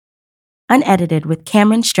Unedited with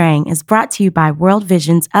Cameron Strang is brought to you by World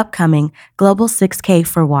Vision's upcoming Global 6K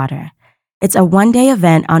for Water. It's a one-day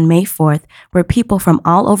event on May 4th where people from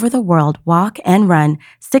all over the world walk and run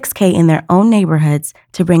 6K in their own neighborhoods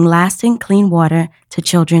to bring lasting clean water to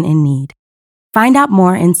children in need. Find out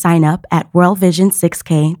more and sign up at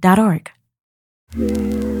worldvision6k.org.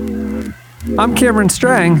 I'm Cameron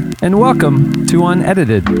Strang, and welcome to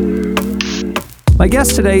Unedited. My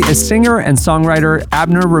guest today is singer and songwriter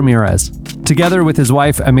Abner Ramirez. Together with his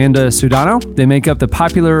wife Amanda Sudano, they make up the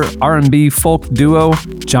popular R&B folk duo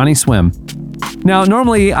Johnny Swim. Now,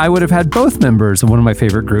 normally I would have had both members of one of my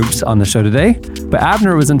favorite groups on the show today, but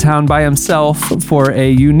Abner was in town by himself for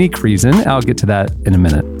a unique reason. I'll get to that in a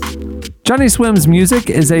minute. Johnny Swim's music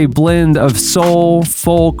is a blend of soul,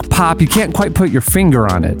 folk, pop. You can't quite put your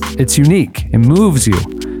finger on it. It's unique. It moves you.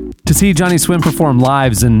 To see Johnny Swim perform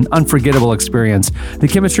live is an unforgettable experience. The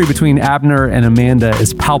chemistry between Abner and Amanda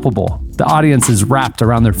is palpable. The audience is wrapped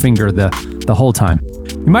around their finger the whole time.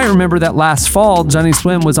 You might remember that last fall, Johnny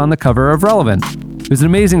Swim was on the cover of Relevant. It was an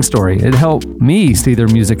amazing story. It helped me see their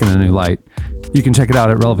music in a new light. You can check it out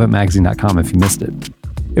at relevantmagazine.com if you missed it.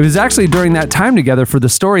 It was actually during that time together for the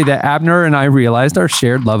story that Abner and I realized our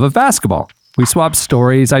shared love of basketball. We swapped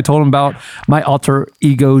stories. I told him about my alter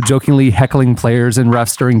ego jokingly heckling players and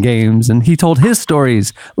refs during games, and he told his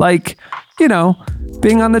stories, like,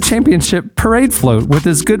 being on the championship parade float with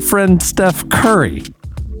his good friend Steph Curry.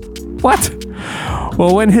 What?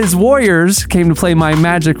 Well, when his Warriors came to play my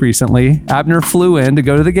Magic recently, Abner flew in to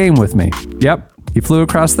go to the game with me. Yep, he flew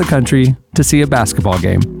across the country to see a basketball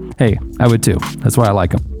game. Hey, I would too. That's why I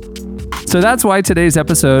like him. So that's why today's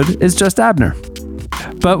episode is just Abner.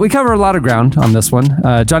 But we cover a lot of ground on this one.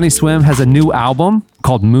 Johnny Swim has a new album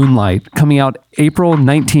called Moonlight coming out April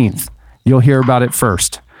 19th. You'll hear about it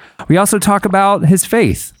first. We also talk about his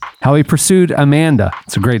faith, how he pursued Amanda.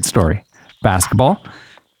 It's a great story. Basketball,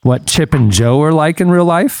 what Chip and Joe are like in real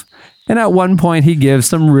life, and at one point he gives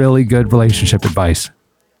some really good relationship advice.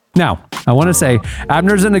 Now, I want to say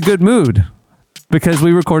Abner's in a good mood because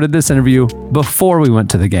we recorded this interview before we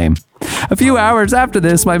went to the game. A few hours after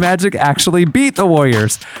this, my Magic actually beat the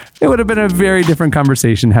Warriors. It would have been a very different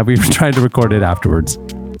conversation had we tried to record it afterwards.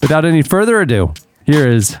 Without any further ado, here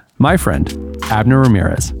is my friend, Abner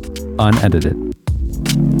Ramirez, Unedited.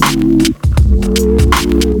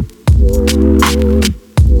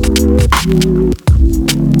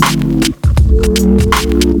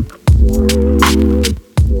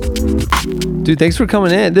 Dude, thanks for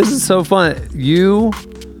coming in. This is so fun. You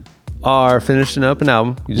are finishing up an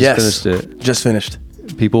album. You just finished it. Just finished.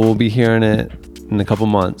 People will be hearing it in a couple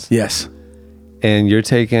months. Yes. And you're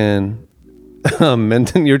taking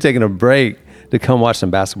a break to come watch some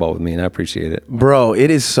basketball with me, and I appreciate it. Bro, it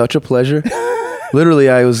is such a pleasure. Literally,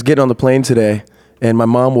 I was getting on the plane today, and my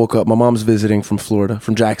mom woke up. My mom's visiting from Florida,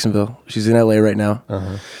 from Jacksonville. She's in LA right now.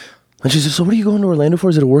 Uh-huh. And she said, so what are you going to Orlando for?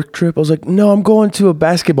 Is it a work trip? I was like, no, I'm going to a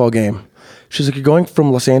basketball game. She's like, you're going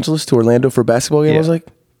from Los Angeles to Orlando for a basketball game? Yeah. I was like,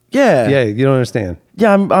 yeah. Yeah, you don't understand.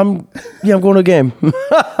 Yeah, I'm going to a game.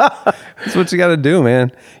 That's what you got to do,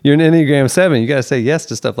 man. You're an Enneagram 7. You got to say yes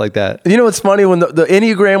to stuff like that. You know what's funny? When the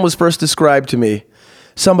Enneagram was first described to me,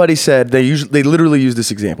 somebody said, they literally use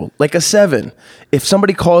this example. Like a 7, if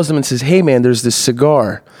somebody calls them and says, hey man, there's this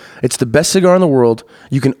cigar. It's the best cigar in the world.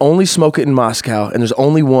 You can only smoke it in Moscow, and there's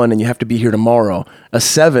only one, and you have to be here tomorrow. A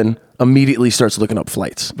 7 immediately starts looking up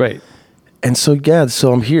flights. Right. And so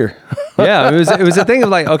I'm here. Yeah, it was a thing of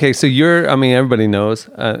like, okay, so everybody knows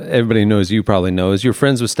you probably knows, you're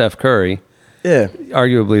friends with Steph Curry. Yeah.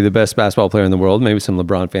 Arguably the best basketball player in the world. Maybe some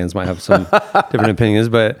LeBron fans might have some different opinions,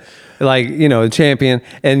 but the champion.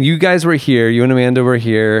 And you guys were here, you and Amanda were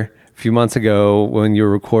here a few months ago when you were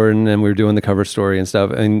recording and we were doing the cover story and stuff.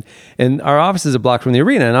 And our office is a block from the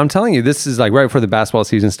arena. And I'm telling you, this is like right before the basketball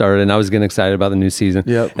season started, and I was getting excited about the new season.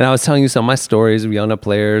 Yep. And I was telling you some of my stories of yelling at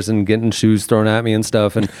players and getting shoes thrown at me and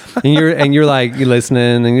stuff. And you're like, you're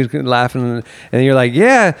listening and you're laughing and you're like,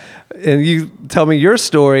 yeah. And you tell me your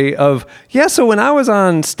story of, so when I was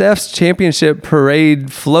on Steph's championship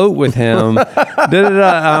parade float with him,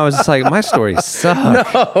 I was just like, my stories suck.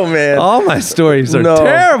 No, man. All my stories are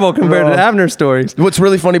terrible compared to Abner's stories. What's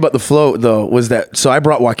really funny about the float, though, was that, so I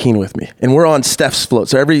brought Joaquin with me, and we're on Steph's float.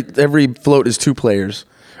 So every float is 2 players,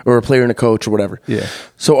 or a player and a coach or whatever. Yeah.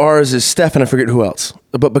 So ours is Steph, and I forget who else.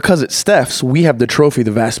 But because it's Steph's, we have the trophy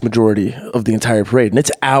the vast majority of the entire parade. And it's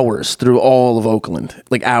hours through all of Oakland,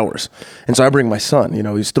 like hours. And so I bring my son,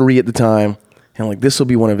 he's 3 at the time. And I'm like, this will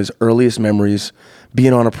be one of his earliest memories,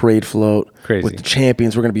 being on a parade float with the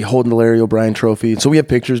champions. We're going to be holding the Larry O'Brien trophy. And so we have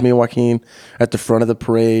pictures, me and Joaquin, at the front of the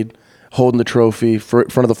parade, holding the trophy,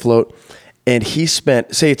 front of the float. and he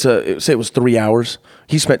spent say it was 3 hours.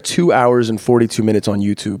 He spent 2 hours and 42 minutes on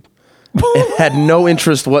YouTube, and had no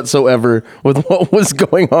interest whatsoever with what was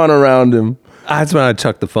going on around him. That's when I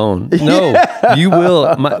chucked the phone. No, you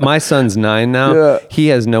will. My son's 9 now. Yeah. He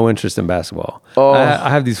has no interest in basketball. I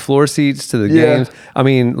have these floor seats to the games. I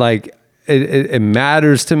mean, like, it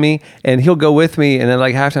matters to me, and he'll go with me. And then,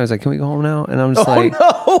 like, halftime, I was like, "Can we go home now?" And I'm just like,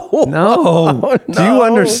 "No, do you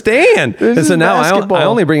understand?" And so now I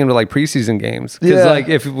only bring him to like preseason games because, like,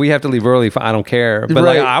 if we have to leave early, I don't care. But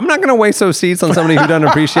like, I'm not going to waste those seats on somebody who doesn't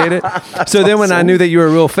appreciate it. So then, when I knew that you were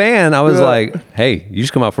a real fan, I was like, "Hey, you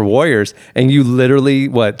should come out for Warriors." And you literally,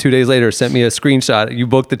 2 days later, sent me a screenshot. You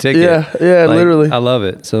booked the ticket. Yeah, like, literally. I love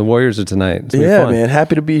it. So the Warriors are tonight. It's Yeah, fun. man,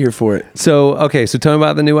 happy to be here for it. So okay, so tell me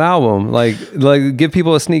about the new album. Like give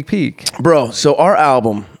people a sneak peek. Bro, so our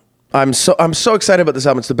album, I'm so excited about this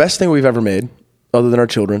album. It's the best thing we've ever made, other than our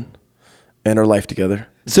children and our life together.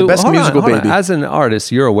 It's the best musical baby. As an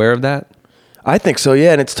artist, you're aware of that? I think so,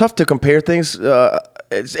 yeah. And it's tough to compare things. And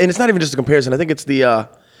it's not even just a comparison. I think it's the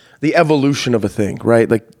evolution of a thing, right?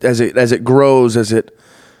 Like as it grows, as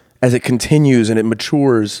it continues and it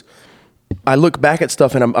matures. I look back at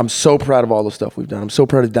stuff and I'm so proud of all the stuff we've done. I'm so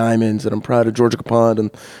proud of Diamonds, and I'm proud of Georgia Capone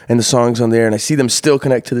and the songs on there. And I see them still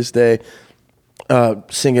connect to this day,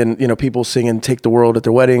 singing, people singing Take the World at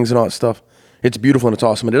their weddings and all that stuff. It's beautiful and it's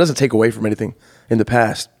awesome. And it doesn't take away from anything in the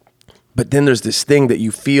past. But then there's this thing that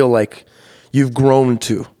you feel like you've grown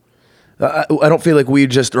to. I don't feel like we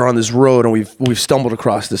just are on this road and we've stumbled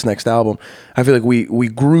across this next album. I feel like we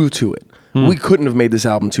grew to it. We couldn't have made this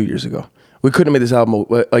album 2 years ago. We couldn't have made this album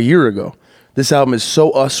a year ago. This album is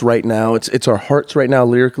so us right now. It's our hearts right now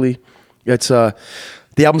lyrically. It's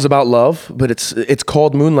the album's about love, but it's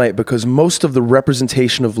called Moonlight because most of the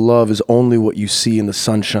representation of love is only what you see in the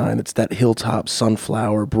sunshine. It's that hilltop,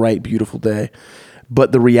 sunflower, bright, beautiful day.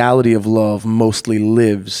 But the reality of love mostly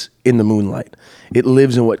lives in the moonlight. It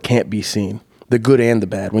lives in what can't be seen, the good and the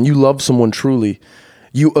bad. When you love someone truly,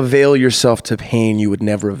 you avail yourself to pain you would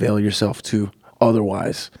never avail yourself to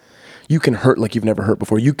otherwise. You can hurt like you've never hurt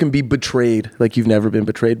before. You can be betrayed like you've never been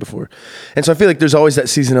betrayed before. And so I feel like there's always that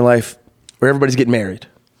season in life where everybody's getting married.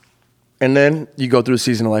 And then you go through a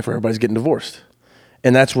season of life where everybody's getting divorced.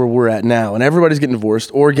 And that's where we're at now. And everybody's getting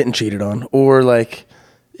divorced or getting cheated on or like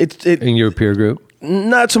in your peer group?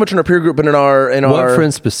 Not so much in our peer group, but in our what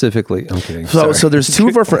friends specifically? I'm kidding. So there's two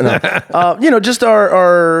of our friends. Just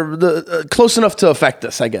our close enough to affect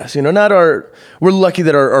us, I guess. Not our. We're lucky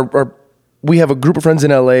that our we have a group of friends in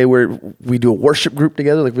LA where we do a worship group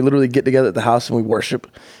together. Like we literally get together at the house and we worship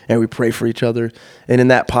and we pray for each other. And in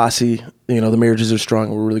that posse, the marriages are strong.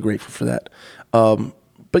 And we're really grateful for that.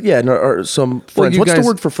 But yeah, some friends. What's the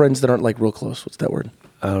word for friends that aren't like real close? What's that word?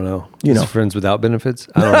 I don't know. Friends without benefits?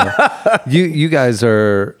 I don't know. You guys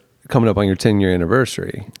are coming up on your 10-year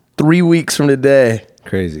anniversary. 3 weeks from today.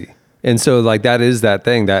 Crazy. And so like that is that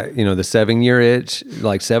thing that, the 7-year itch,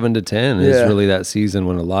 like 7 to 10 is really that season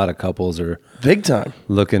when a lot of couples are big time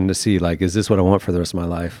looking to see like, is this what I want for the rest of my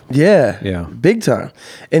life? Yeah. Yeah. Big time.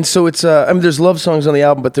 And so it's, there's love songs on the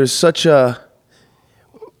album, but there's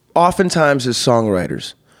oftentimes as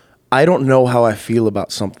songwriters, I don't know how I feel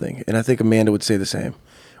about something. And I think Amanda would say the same.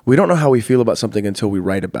 We don't know how we feel about something until we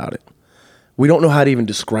write about it. We don't know how to even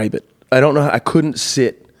describe it. I couldn't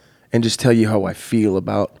sit and just tell you how I feel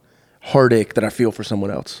about heartache that I feel for someone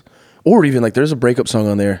else. Or even like there's a breakup song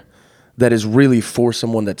on there that is really for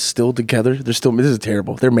someone that's still together. This is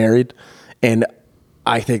terrible. They're married and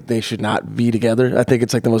I think they should not be together. I think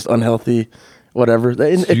it's like the most unhealthy whatever.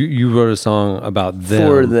 You wrote a song about them.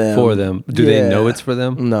 For them. Do they know it's for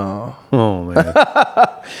them? No. Oh man.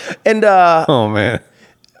 And oh man.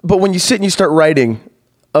 But when you sit and you start writing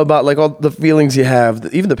about like all the feelings you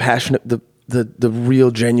have, even the passionate, the real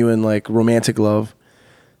genuine like romantic love,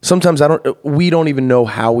 sometimes we don't even know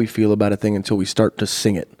how we feel about a thing until we start to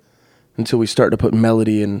sing it, until we start to put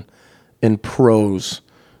melody and prose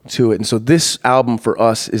to it. And so this album for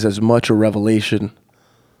us is as much a revelation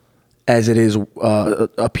as it is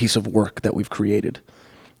a piece of work that we've created.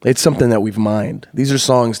 It's something that we've mined. These are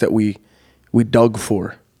songs that we dug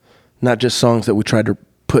for, not just songs that we tried to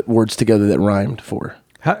put words together that rhymed for.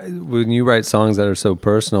 When you write songs that are so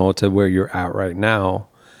personal to where you're at right now,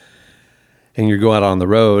 and you go out on the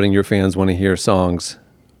road and your fans want to hear songs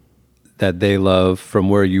that they love from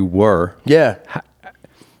where you were. Yeah.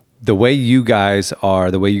 The way you guys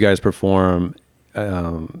are, the way you guys perform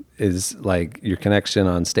is like your connection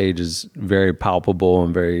on stage is very palpable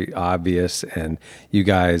and very obvious. And you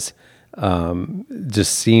guys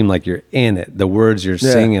just seem like you're in it. The words you're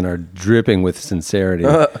singing are dripping with sincerity.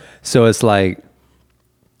 So it's like,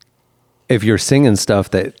 if you're singing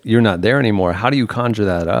stuff that you're not there anymore, how do you conjure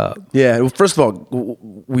that up? Yeah. Well, first of all,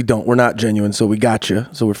 we don't. We're not genuine, so we got you.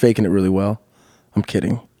 So we're faking it really well. I'm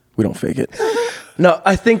kidding. We don't fake it. No,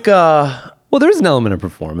 I think. Well, there's an element of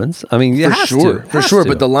performance. I mean, for sure.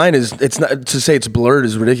 But the line is, it's not to say it's blurred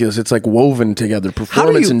is ridiculous. It's like woven together.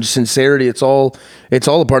 Performance and sincerity. It's all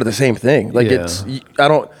a part of the same thing. Like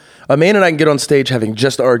Amanda and I can get on stage having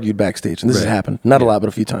just argued backstage, and this has happened. Not a lot, but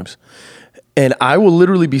a few times. And I will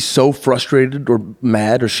literally be so frustrated or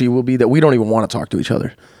mad, or she will be, that we don't even want to talk to each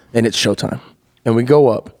other. And it's showtime. And we go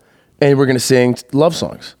up, and we're going to sing love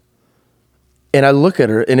songs. And I look at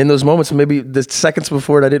her, and in those moments, maybe the seconds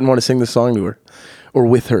before it, I didn't want to sing the song to her or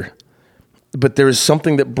with her. But there is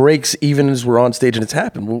something that breaks even as we're on stage, and it's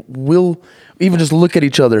happened. We'll even just look at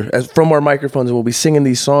each other from our microphones, and we'll be singing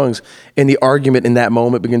these songs, and the argument in that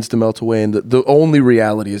moment begins to melt away, and the only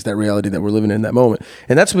reality is that reality that we're living in that moment.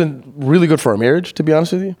 And that's been really good for our marriage, to be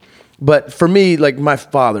honest with you. But for me, like, my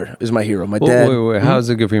father is my hero. My dad. Wait. How is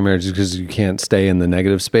it good for your marriage? Because you can't stay in the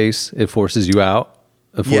negative space. It forces you out.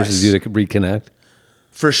 It forces you to reconnect.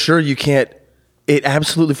 For sure, you can't. It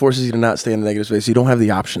absolutely forces you to not stay in the negative space. You don't have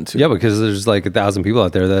the option to. Yeah, because there's like 1,000 people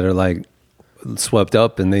out there that are like swept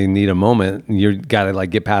up and they need a moment. You got to like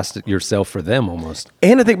get past it yourself for them almost.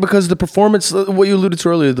 And I think because the performance, what you alluded to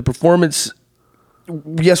earlier, the performance,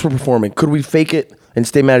 yes, we're performing. Could we fake it and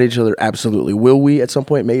stay mad at each other? Absolutely. Will we at some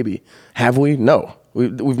point? Maybe. Have we? No.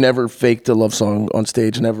 We've never faked a love song on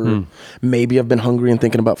stage. Never. Maybe I've been hungry and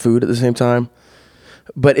thinking about food at the same time.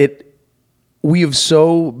 But we have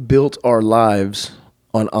so built our lives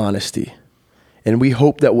on honesty. And we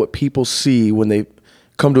hope that what people see when they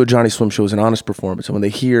come to a Johnny Swim show is an honest performance. And when they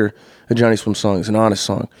hear a Johnny Swim song is an honest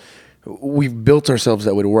song. We've built ourselves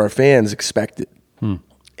that way to where our fans expect it.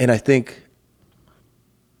 And I think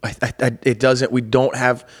it doesn't, we don't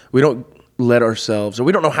let ourselves, or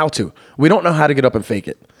we don't know how to. We don't know how to get up and fake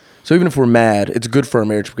it. So even if we're mad, it's good for our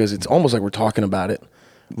marriage because it's almost like we're talking about it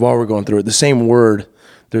while we're going through it. The same word,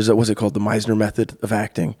 there's what's it called? The Meisner method of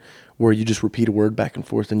acting, where you just repeat a word back and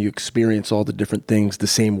forth and you experience all the different things the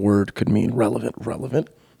same word could mean. Relevant. Relevant.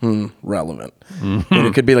 And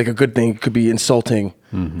it could be like a good thing. It could be insulting.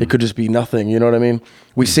 It could just be nothing. You know what I mean?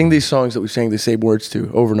 We sing these songs that we sang the same words to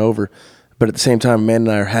over and over. But at the same time,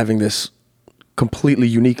 Amanda and I are having this completely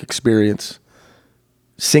unique experience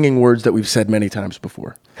singing words that we've said many times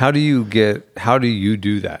before. How do you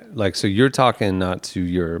do that? Like, so you're talking not to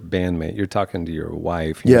your bandmate, you're talking to your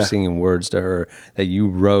wife. You're singing words to her that you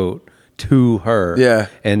wrote to her. Yeah.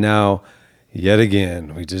 And now, yet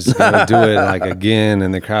again, we just gotta do it like again,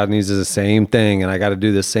 and the crowd needs the same thing, and I gotta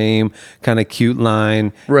do the same kind of cute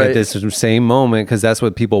line at this same moment because that's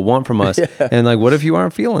what people want from us. And like, what if you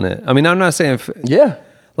aren't feeling it? I mean, I'm not saying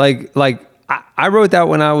like I wrote that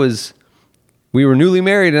when we were newly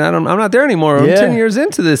married, and I'm not there anymore. I'm 10 years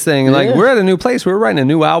into this thing. And like, we're at a new place. We're writing a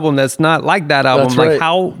new album that's not like that album. That's like, right.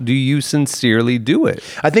 how do you sincerely do it?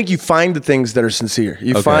 I think you find the things that are sincere.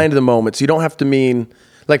 You find the moments. You don't have to mean,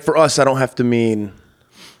 like for us, I don't have to mean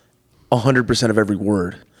 100% of every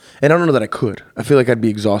word. And I don't know that I could. I feel like I'd be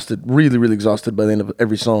exhausted, really, really exhausted by the end of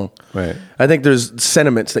every song. Right. I think there's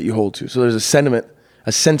sentiments that you hold to. So there's a sentiment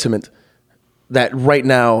that right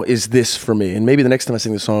now is this for me. And maybe the next time I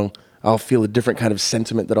sing the song, I'll feel a different kind of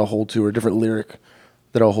sentiment that I'll hold to, or a different lyric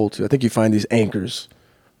that I'll hold to. I think you find these anchors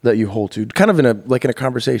that you hold to, kind of in a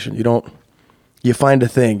conversation. You find a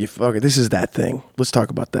thing. Okay, this is that thing. Let's talk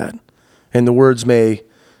about that. And the words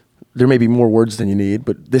there may be more words than you need,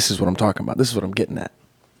 but this is what I'm talking about. This is what I'm getting at.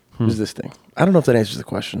 Is this thing? I don't know if that answers the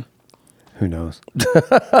question. Who knows?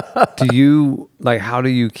 How do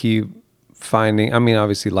you keep finding, I mean,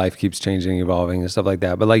 obviously life keeps changing, evolving and stuff like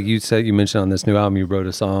that. But like you said, you mentioned on this new album, you wrote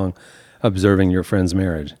a song observing your friend's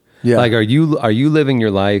marriage. Yeah. Like, are you living your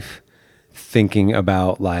life thinking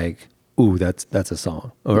about like, ooh, that's a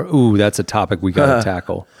song, or ooh, that's a topic we got to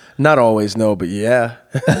tackle? Not always, no, but yeah.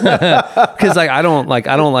 Because I don't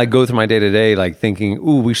go through my day to day like thinking,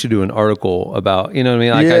 ooh, we should do an article about, you know what I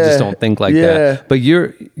mean? Like, I just don't think like that. But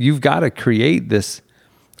you've got to create this.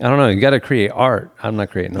 I don't know. You got to create art. I'm not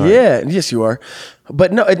creating art. Yeah, yes, you are.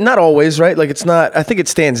 But no, not always, right? Like, it's not. I think it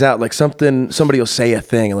stands out. Like somebody will say a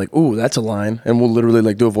thing, and like, ooh, that's a line, and we'll literally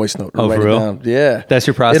like do a voice note. Or write for real? It down. Yeah, that's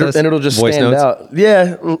your process. It'll just voice stand notes? out.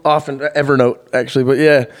 Yeah, often Evernote actually, but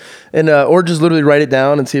yeah, and or just literally write it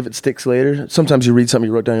down and see if it sticks later. Sometimes you read something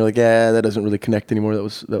you wrote down, you're like, yeah, that doesn't really connect anymore. That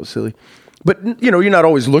was silly. But you're not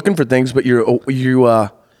always looking for things, but you're open.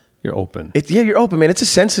 You're open, man. It's a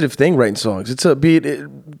sensitive thing, writing songs.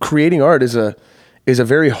 Creating art is a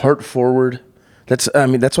very heart forward. That's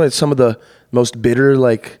why some of the most bitter,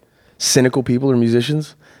 like cynical people are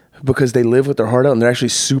musicians, because they live with their heart out and they're actually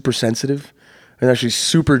super sensitive and they're actually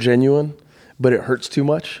super genuine, but it hurts too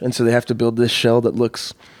much. And so they have to build this shell that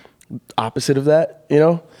looks opposite of that, you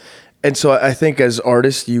know? And so I think as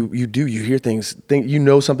artists, you hear things,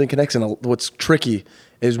 something connects. And what's tricky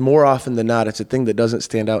is more often than not, it's a thing that doesn't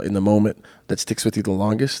stand out in the moment that sticks with you the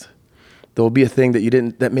longest. There will be a thing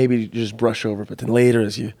that maybe you just brush over, but then later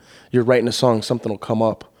as you're writing a song, something will come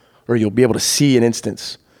up, or you'll be able to see an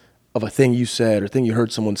instance of a thing you said or thing you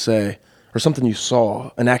heard someone say, or something you saw,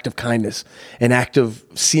 an act of kindness, an act of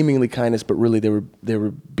seemingly kindness, but really they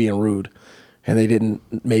were being rude, and they didn't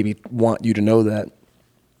maybe want you to know that.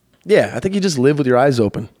 Yeah, I think you just live with your eyes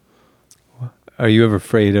open. Are you ever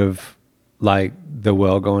afraid of like the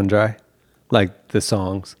well going dry, like the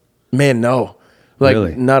songs? Man, no, like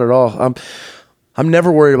really? Not at all. I'm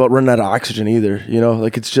never worried about running out of oxygen either. You know,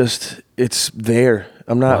 like it's there.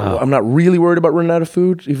 I'm not really worried about running out of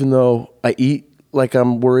food, even though I eat like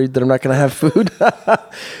I'm worried that I'm not going to have food.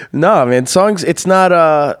 No, man, songs. It's not.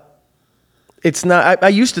 I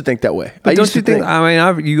used to think that way. But don't you think?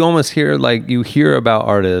 I mean, you almost hear about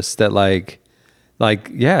artists that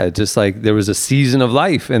just like there was a season of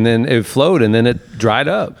life and then it flowed and then it dried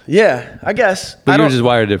up. Yeah, I guess. But you're just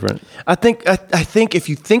wired different. I think if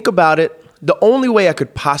you think about it, the only way I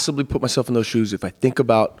could possibly put myself in those shoes, if I think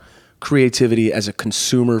about creativity as a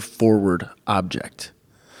consumer forward object.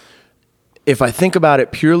 If I think about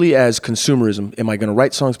it purely as consumerism, am I going to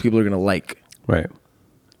write songs people are going to like? Right.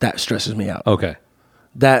 That stresses me out. Okay.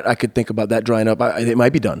 That I could think about that drying up. It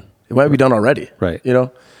might be done. It might be done already. Right. You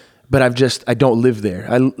know, but I don't live there.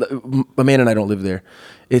 Amanda and I don't live there.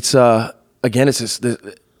 It's again, it's just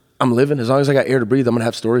I'm living. As long as I got air to breathe, I'm gonna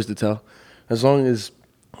have stories to tell. As long as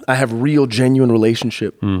I have real, genuine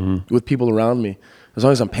relationship with people around me. As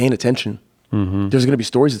long as I'm paying attention, there's gonna be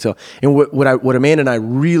stories to tell. And what Amanda and I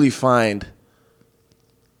really find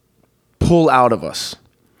pull out of us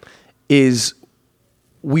is.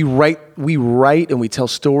 We write and we tell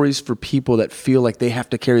stories for people that feel like they have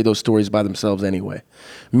to carry those stories by themselves anyway.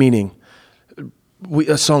 Meaning,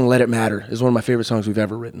 a song "Let It Matter" is one of my favorite songs we've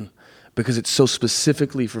ever written because it's so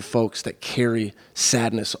specifically for folks that carry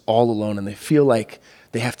sadness all alone and they feel like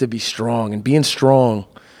they have to be strong. And being strong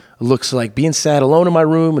looks like being sad alone in my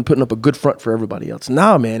room and putting up a good front for everybody else.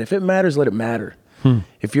 Nah, man, if it matters, let it matter.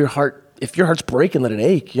 If your heart's breaking, let it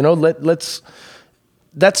ache. You know, let's.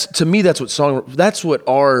 That's to me. That's what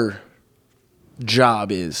our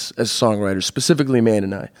job is as songwriters, specifically Man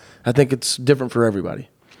and I. I think it's different for everybody.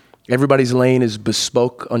 Everybody's lane is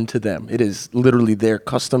bespoke unto them. It is literally their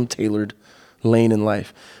custom tailored lane in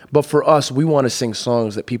life. But for us, we want to sing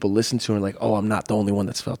songs that people listen to and like, oh, I'm not the only one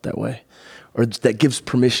that's felt that way, or that gives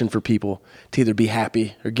permission for people to either be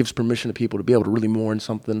happy or gives permission to people to be able to really mourn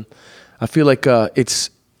something. I feel like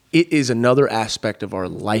it is another aspect of our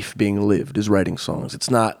life being lived is writing songs. It's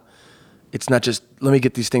not just let me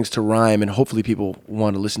get these things to rhyme and hopefully people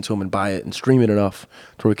want to listen to them and buy it and stream it enough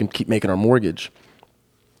to where we can keep making our mortgage.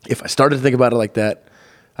 If I started to think about it like that,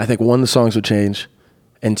 I think one, the songs would change,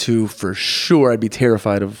 and two, for sure, I'd be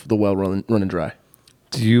terrified of the well running dry.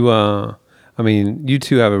 Do you? I mean, you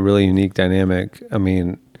two have a really unique dynamic. I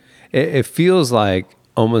mean, it feels like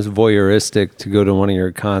almost voyeuristic to go to one of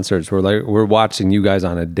your concerts where like we're watching you guys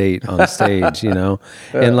on a date on stage, you know,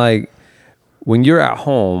 and like when you're at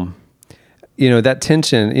home, you know, that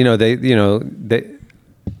tension,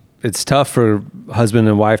 it's tough for husband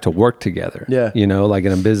and wife to work together, you know, like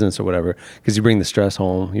in a business or whatever, because you bring the stress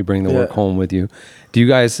home, you bring the work home with you. Do you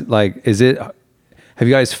guys have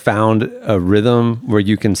you guys found a rhythm where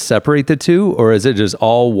you can separate the two, or is it just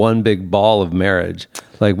all one big ball of marriage?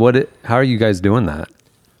 Like how are you guys doing that?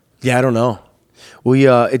 Yeah, I don't know.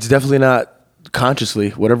 It's definitely not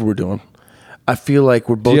consciously, whatever we're doing. I feel like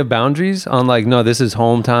we're both... Do you have boundaries on like, no, this is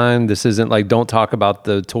home time. This isn't like, don't talk about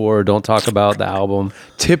the tour. Don't talk about the album.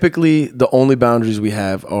 Typically, the only boundaries we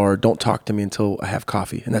have are don't talk to me until I have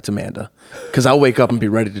coffee. And that's Amanda. Because I'll wake up and be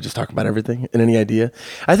ready to just talk about everything and any idea.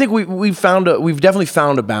 I think we've definitely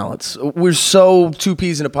found a balance. We're so two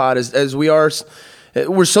peas in a pod as we are...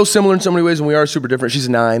 We're so similar in so many ways, and we are super different. She's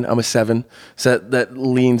a 9, I'm a 7. So that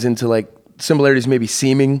leans into like similarities maybe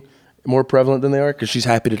seeming more prevalent than they are because she's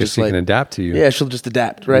happy to just she can adapt to you. Yeah, she'll just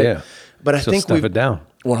adapt, right? Yeah. But I think stuff it down.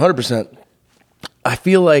 100%. I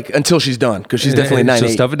feel like until she's done, because she's definitely 9. She'll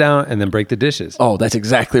stuff it down and then break the dishes. Oh, that's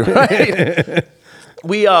exactly right.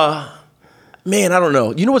 Man, I don't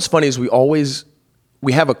know. You know what's funny is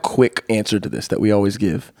we have a quick answer to this that we always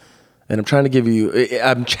give, and I'm trying to give you.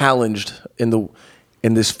 I'm challenged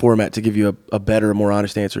in this format to give you a better, more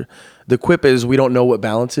honest answer. The quip is we don't know what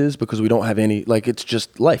balance is because we don't have any, like it's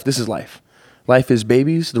just life. This is life. Life is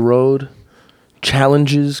babies, the road,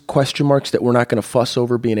 challenges, question marks that we're not going to fuss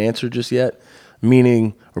over being answered just yet.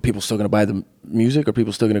 Meaning, are people still going to buy the music? Are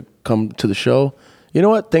people still going to come to the show? You know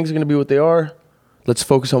what? Things are going to be what they are. Let's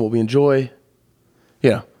focus on what we enjoy.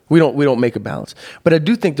 Yeah, we don't make a balance. But I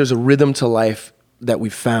do think there's a rhythm to life that we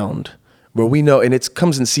found where we know, and it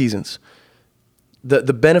comes in seasons.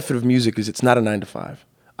 The benefit of music is it's not a 9 to 5.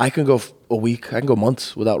 I can go a week, I can go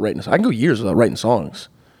months without writing. I can go years without writing songs.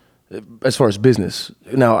 As far as business,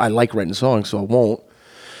 now I like writing songs, so I won't.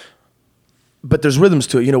 But there's rhythms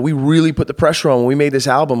to it. You know, we really put the pressure on when we made this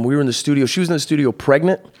album. We were in the studio. She was in the studio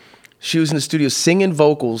pregnant. She was in the studio singing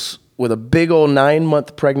vocals with a big old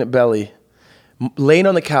 9-month pregnant belly, laying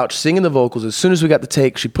on the couch, singing the vocals. As soon as we got the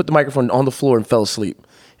take, she put the microphone on the floor and fell asleep.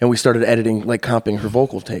 And we started editing, like comping her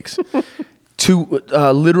vocal takes.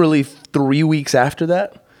 Literally 3 weeks after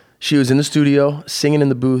that, she was in the studio, singing in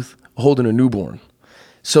the booth, holding a newborn.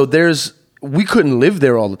 So we couldn't live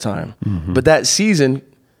there all the time. Mm-hmm. But that season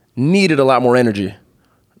needed a lot more energy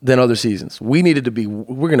than other seasons. We're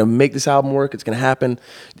going to make this album work. It's going to happen.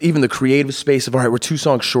 Even the creative space of, all right, we're 2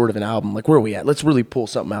 songs short of an album. Like, where are we at? Let's really pull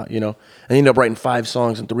something out, you know? And you end up writing 5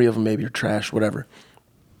 songs and 3 of them maybe are trash, whatever.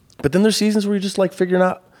 But then there's seasons where you're just like figuring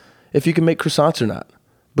out if you can make croissants or not.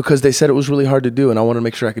 Because they said it was really hard to do, and I wanted to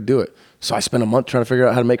make sure I could do it. So I spent a month trying to figure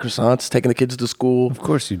out how to make croissants, taking the kids to school. Of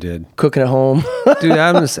course you did. Cooking at home. Dude,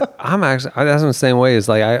 that's the same way. It's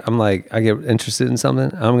like, I get interested in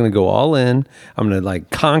something. I'm going to go all in. I'm going to like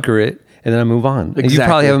conquer it, and then I move on. Exactly. And you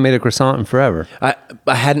probably haven't made a croissant in forever. I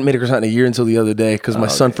hadn't made a croissant in a year until the other day because my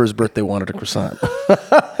son for his birthday wanted a croissant.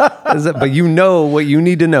 But you know what you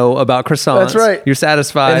need to know about croissants. That's right. You're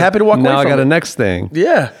satisfied. And happy to walk away from Now I got it. a next thing.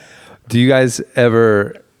 Yeah. Do you guys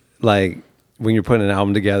ever, like, when you're putting an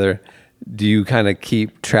album together, do you kind of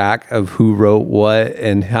keep track of who wrote what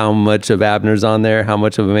and how much of Abner's on there, how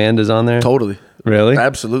much of Amanda's on there? Totally. Really?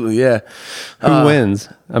 Absolutely, yeah. Who wins?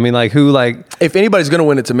 I mean, like, if anybody's going to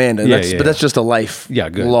win, it's Amanda. Yeah, But that's just a life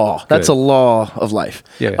good. law. That's a law of life.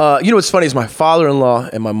 Yeah. You know what's funny is my father-in-law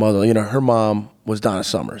and my mother, you know, her mom was Donna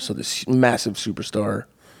Summer, so this massive superstar,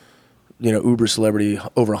 you know, uber celebrity,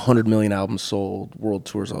 over 100 million albums sold, world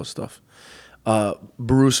tours, all this stuff.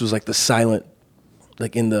 Bruce was like the silent,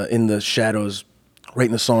 like in the shadows,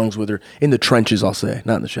 writing the songs with her, in the trenches, I'll say,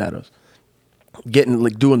 not in the shadows.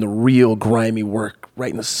 Doing the real grimy work,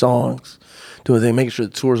 writing the songs, doing the thing, making sure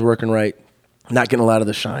the tour's working right, not getting a lot of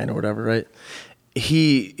the shine or whatever, right?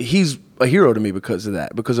 He's a hero to me because of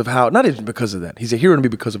that, because of how, not even because of that, he's a hero to me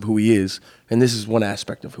because of who he is, and this is one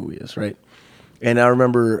aspect of who he is, right? And I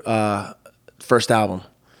remember first album,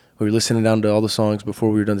 we were listening down to all the songs before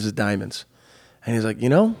we were done, this is Diamonds. And he's like, you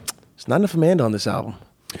know, there's not enough Amanda on this album.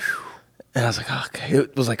 And I was like, okay.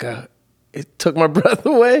 It was like it took my breath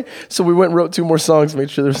away. So we went and wrote 2 more songs, made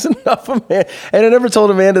sure there was enough Amanda. And I never told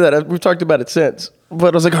Amanda that. We've talked about it since.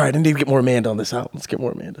 But I was like, all right, I need to get more Amanda on this album. Let's get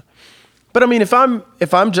more Amanda. But I mean, if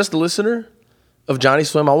I'm just a listener of Johnny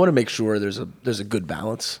Swim, I want to make sure there's a good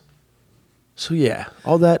balance. So yeah,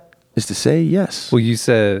 all that is to say yes. Well, you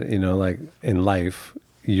said, you know, like in life,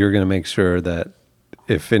 you're going to make sure that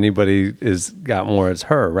if anybody is got more, it's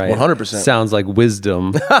her, right? 100%. Sounds like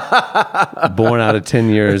wisdom born out of 10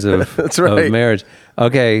 years of, That's right. of marriage.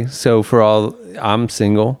 Okay, so I'm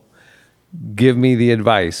single. Give me the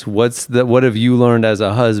advice. What have you learned as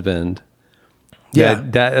a husband?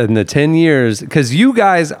 That in the 10 years, because you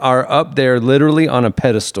guys are up there literally on a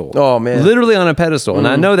pedestal. Oh, man. Literally on a pedestal. And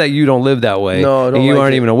I know that you don't live that way. No, I don't and you like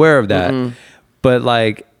aren't it. even aware of that. But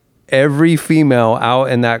like, every female out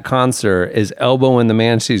in that concert is elbowing the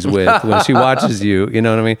man she's with when she watches you, you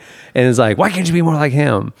know what I mean? And it's like, why can't you be more like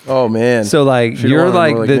him? Oh, man. So like, She don't you're wanna be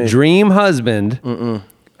like more like the me. dream husband.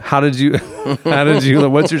 How did you,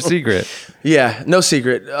 what's your secret? Yeah, no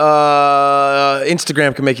secret.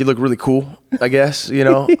 Instagram can make you look really cool, I guess, you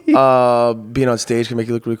know. Being on stage can make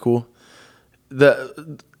you look really cool.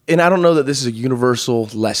 And I don't know that this is a universal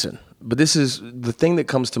lesson, but this is the thing that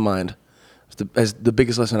comes to mind as the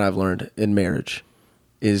biggest lesson I've learned in marriage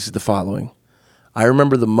is the following. I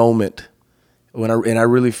remember the moment and I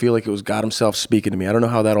really feel like it was God himself speaking to me. I don't know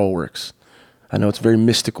how that all works. I know it's very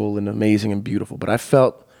mystical and amazing and beautiful, but I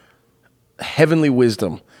felt heavenly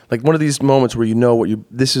wisdom, like one of these moments where you know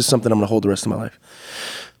this is something I'm going to hold the rest of my life.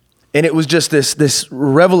 And it was just this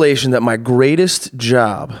revelation that my greatest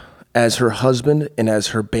job as her husband and as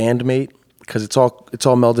her bandmate, because it's all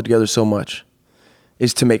melded together so much,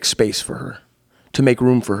 is to make space for her, to make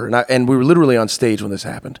room for her. And we were literally on stage when this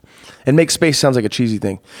happened. And make space sounds like a cheesy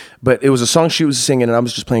thing, but it was a song she was singing and I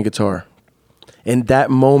was just playing guitar. And that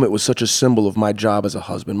moment was such a symbol of my job as a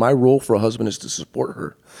husband. My role for a husband is to support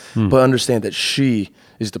her, but understand that she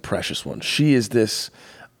is the precious one. She is this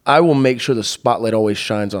I will make sure the spotlight always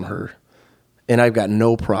shines on her. And I've got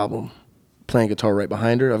no problem playing guitar right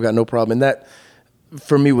behind her. I've got no problem. And that,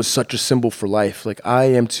 for me, was such a symbol for life. Like, I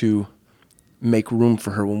am to make room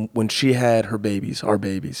for her. When she had her babies, our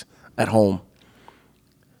babies, at home,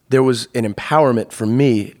 there was an empowerment for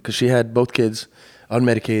me, because she had both kids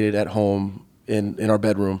unmedicated at home in our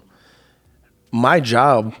bedroom. My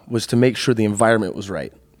job was to make sure the environment was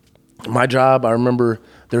right. My job, I remember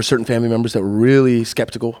there were certain family members that were really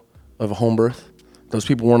skeptical of a home birth. Those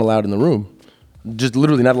people weren't allowed in the room. Just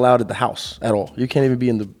literally not allowed at the house at all. You can't even be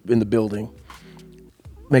in the building.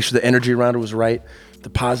 Make sure the energy around her was right, the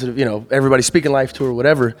positive, everybody speaking life to her,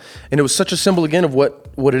 whatever. And it was such a symbol again of what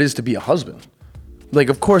it is to be a husband. Like,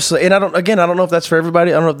 of course, and I don't know if that's for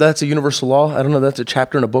everybody. I don't know if that's a universal law. I don't know if that's a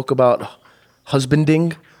chapter in a book about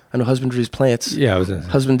husbanding. I know husbandry is plants. Yeah,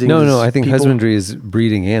 husbanding. No, I think people. husbandry is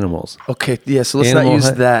breeding animals. Okay, yeah, so let's not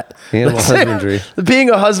use that. Animal husbandry. Being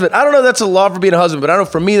a husband, I don't know if that's a law for being a husband, but I know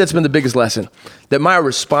for me that's been the biggest lesson. That my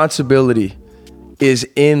responsibility is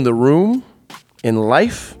in the room, in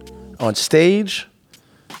life, on stage,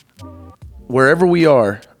 wherever we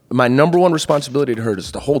are. My number one responsibility to her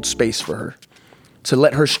is to hold space for her, to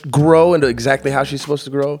let her grow into exactly how she's supposed to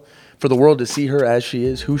grow, for the world to see her as she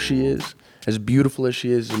is, who she is, as beautiful as she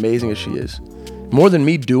is, as amazing as she is. More than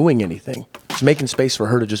me doing anything, it's making space for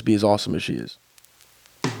her to just be as awesome as she is.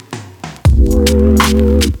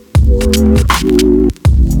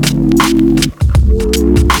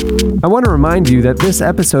 I want to remind you that this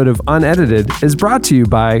episode of Unedited is brought to you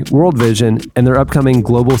by World Vision and their upcoming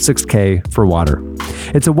Global 6K for Water.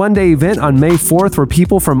 It's a one-day event on May 4th where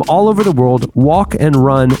people from all over the world walk and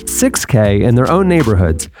run 6K in their own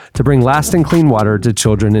neighborhoods to bring lasting clean water to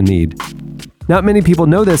children in need. Not many people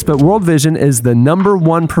know this, but World Vision is the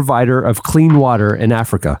 #1 provider of clean water in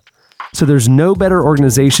Africa. So there's no better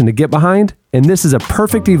organization to get behind, and this is a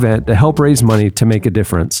perfect event to help raise money to make a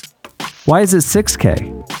difference. Why is it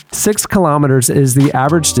 6K? 6 kilometers is the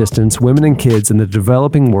average distance women and kids in the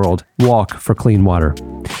developing world walk for clean water.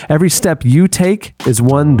 Every step you take is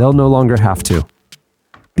one they'll no longer have to.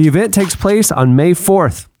 The event takes place on May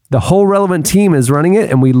 4th. The whole Relevant team is running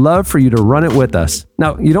it, and we love for you to run it with us.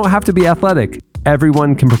 Now, you don't have to be athletic.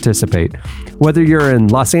 Everyone can participate. Whether you're in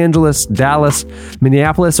Los Angeles, Dallas,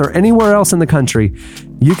 Minneapolis, or anywhere else in the country,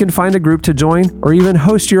 you can find a group to join or even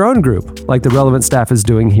host your own group, like the Relevant staff is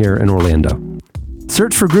doing here in Orlando.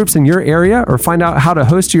 Search for groups in your area or find out how to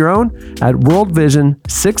host your own at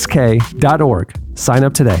worldvision6k.org. Sign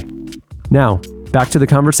up today. Now, back to the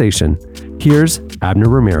conversation. Here's Abner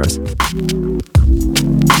Ramirez.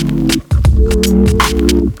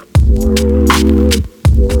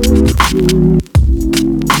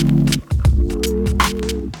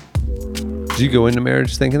 Did you go into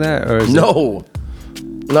marriage thinking that? Or is No,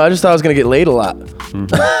 I just thought I was going to get laid a lot.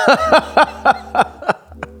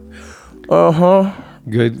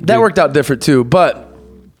 Good. That worked out different too, but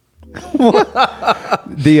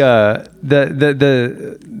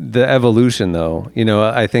the evolution though,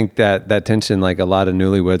 I think that tension, like a lot of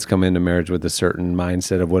newlyweds come into marriage with a certain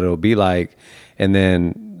mindset of what it'll be like, and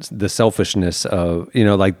then the selfishness of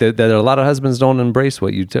like that a lot of husbands don't embrace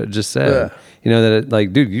what you just said. That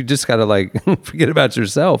dude, you just gotta forget about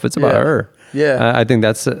yourself. It's about her. I think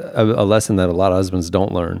that's a lesson that a lot of husbands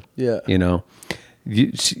don't learn.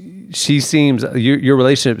 She seems, your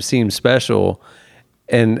relationship seems special.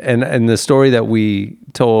 And the story that we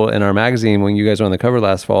told in our magazine when you guys were on the cover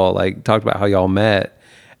last fall, talked about how y'all met.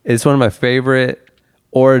 It's one of my favorite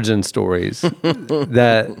origin stories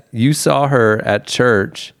that you saw her at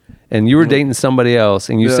church and you were dating somebody else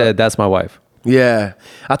and you said, "That's my wife." Yeah.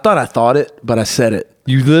 I thought it, but I said it.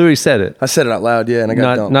 You literally said it. I said it out loud, yeah, and I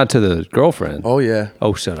got dumped. Not to the girlfriend. Oh, yeah.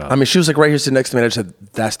 Oh, shut up. I mean, she was right here sitting next to me, and I just said,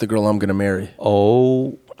 "That's the girl I'm going to marry."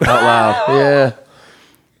 Oh. Out loud. Yeah.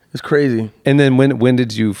 It's crazy. And then when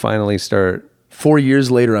did you finally start? 4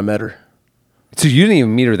 years later, I met her. So you didn't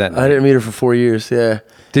even meet her that night? I didn't meet her for 4 years, yeah.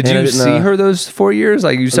 Did you see her those 4 years?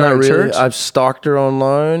 You saw her at church? I've stalked her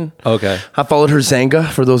online. Okay. I followed her Zanga,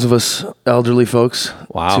 for those of us elderly folks.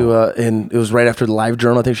 Wow. And it was right after the Live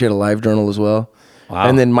Journal. I think she had a Live Journal as well. Wow.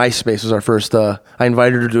 And then MySpace was our first. I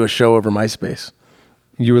invited her to do a show over MySpace.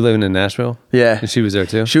 You were living in Nashville? Yeah. And she was there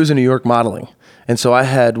too? She was in New York modeling. And so I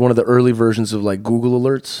had one of the early versions of Google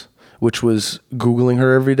Alerts, which was Googling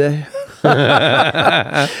her every day.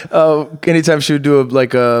 Anytime she would do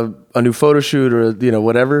a new photo shoot or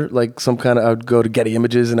whatever, I would go to Getty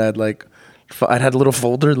Images and I'd had a little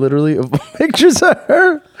folder literally of pictures of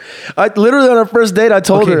her. I literally on our first date I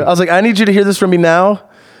told her, I was like, "I need you to hear this from me now.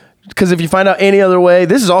 Because if you find out any other way,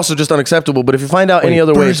 this is also just unacceptable. But if you find out any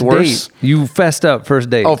other way, it's worse. Date. You fessed up first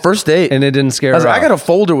date. Oh, first date. And it didn't scare her I off. got a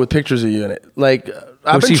folder with pictures of you in it. Like,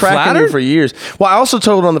 I've Was been she tracking flattered? you for years. Well, I also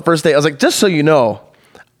told her on the first date, I was like, just so you know,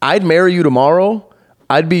 I'd marry you tomorrow.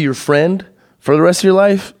 I'd be your friend for the rest of your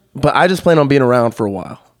life. But I just plan on being around for a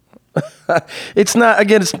while. It's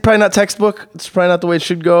probably not textbook. It's probably not the way it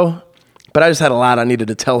should go. But I just had a lot I needed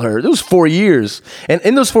to tell her. It was 4 years. And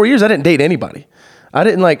in those 4 years, I didn't date anybody. I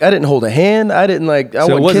didn't hold a hand. I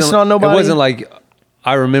wasn't kissing on nobody. It wasn't like,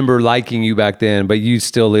 I remember liking you back then, but you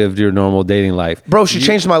still lived your normal dating life. Bro, she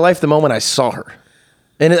changed my life the moment I saw her.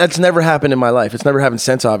 And that's never happened in my life. It's never happened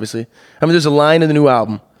since, obviously. I mean, there's a line in the new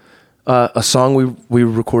album, a song we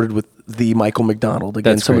recorded with the Michael McDonald.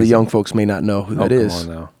 Again, That's some of the crazy. young folks may not know who that is. Come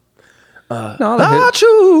on now. Not you.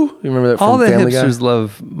 You remember that from All the Family Guy? hipsters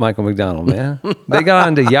love Michael McDonald, man. They got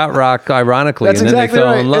onto yacht rock, ironically, That's and then exactly they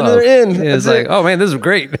fell right. in And love. they're in. It's That's like, it. oh man, this is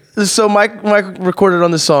great. So Mike recorded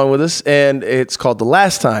on this song with us, and it's called The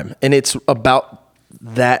Last Time. And it's about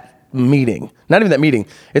that meeting. Not even that meeting.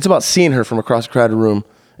 It's about seeing her from across a crowded room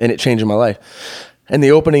and it changing my life. And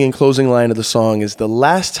the opening and closing line of the song is, the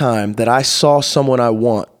last time that I saw someone I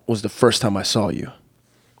want was the first time I saw you.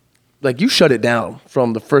 Like, you shut it down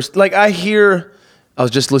from the first. Like, I was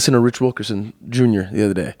just listening to Rich Wilkerson Jr. the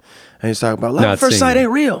other day, and he's talking about love Not at first singer. sight ain't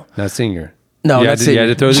real. Not senior. No, you not had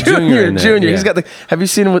to throw the junior in there. Junior. Yeah. He's got have you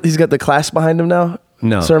seen him? He's got the class behind him now.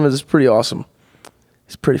 No. Sermon is pretty awesome.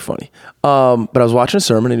 He's pretty funny. But I was watching a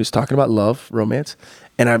sermon and he was talking about love, romance,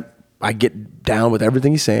 and I get down with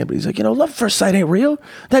everything he's saying. But he's like, love at first sight ain't real.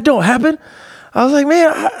 That don't happen. I was like,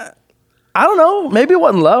 man, I don't know. Maybe it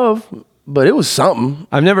wasn't love, but it was something.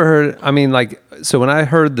 I've never heard. I mean, like, so when I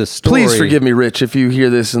heard the story, Please forgive me, Rich, if you hear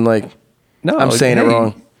this and No, I'm saying it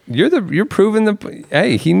wrong. You're proving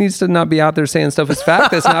hey, he needs to not be out there saying stuff is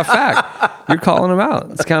fact that's not fact. You're calling him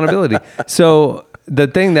out. It's accountability. So the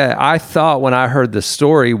thing that I thought when I heard the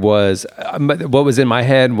story was, what was in my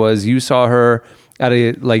head was, you saw her at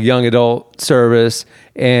a young adult service,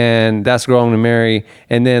 and that's growing to marry,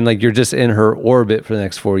 and then you're just in her orbit for the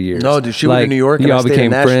next 4 years. No, dude, she went to New York and I y'all stayed in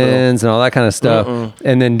became Nashville. friends and all that kind of stuff,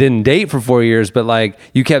 and then didn't date for 4 years, but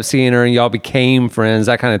you kept seeing her and y'all became friends,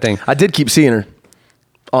 that kind of thing. I did keep seeing her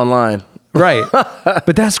online. Right.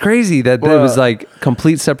 But that's crazy that it was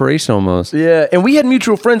complete separation almost. Yeah, and we had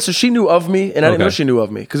mutual friends, so she knew of me, and I didn't know Okay. she knew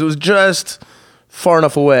of me because it was just far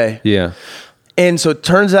enough away. Yeah. And so it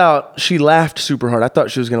turns out she laughed super hard. I thought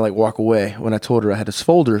she was going to walk away when I told her I had this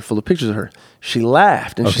folder full of pictures of her. She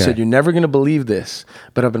laughed and she Okay. said, "You're never going to believe this,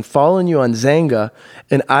 but I've been following you on Zanga,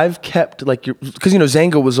 and I've kept because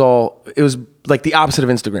Zanga was the opposite of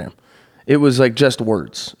Instagram. It was just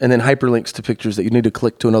words and then hyperlinks to pictures that you need to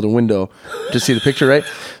click to another window to see the picture, right?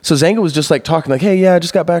 So Zanga was just talking hey, yeah, I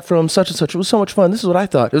just got back from such and such. It was so much fun. This is what I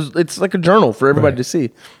thought. It's like a journal for everybody Right. to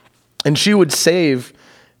see. And she would save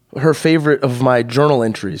her favorite of my journal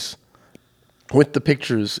entries with the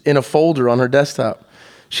pictures in a folder on her desktop.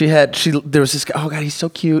 There was this guy, oh God, he's so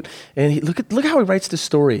cute. And look how he writes this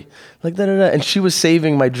story. And she was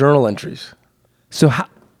saving my journal entries. So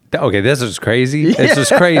okay, this is crazy. It's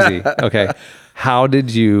just crazy. Okay. How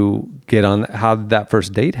did you how did that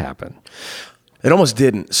first date happen? It almost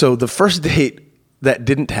didn't. So the first date that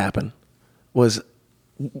didn't happen was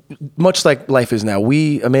much like life is now.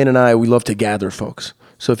 Amanda and I, we love to gather folks.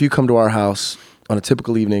 So if you come to our house on a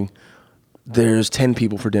typical evening, there's 10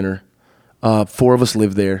 people for dinner. 4 of us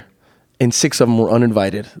live there, and 6 of them were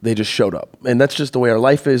uninvited. They just showed up. And that's just the way our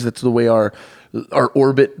life is. That's the way our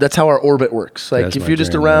orbit, that's how our orbit works. That's If my you're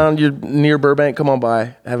just dream, around, you're near Burbank, come on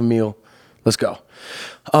by, have a meal, let's go.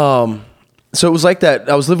 So it was like that.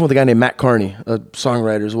 I was living with a guy named Matt Carney, a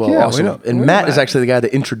songwriter as well. Yeah, awesome. we know And Matt is Matt. actually the guy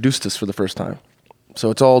that introduced us for the first time.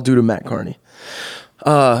 So it's all due to Matt Carney.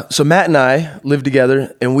 So Matt and I lived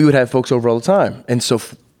together, and we would have folks over all the time. And so,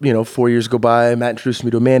 4 years go by, Matt introduced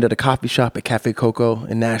me to Amanda at a coffee shop at Cafe Coco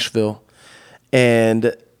in Nashville.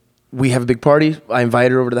 And we have a big party. I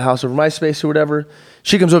invite her over to the house over my space or whatever.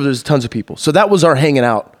 She comes over, there's tons of people. So that was our hanging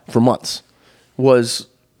out for months, was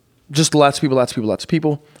just lots of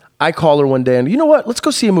people. I call her one day and, you know what, let's go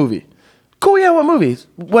see a movie. Cool, yeah, what movie?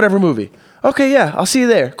 Whatever movie. Okay, yeah, I'll see you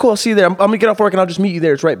there. Cool, I'll see you there. I'm going to get off work and I'll just meet you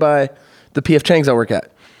there. It's right by the P.F. Chang's I work at.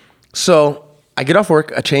 So I get off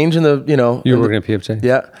work, I change in the, You were working at P.F. Chang?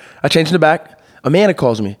 Yeah. I change in the back. Amanda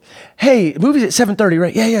calls me. Hey, movie's at 7:30,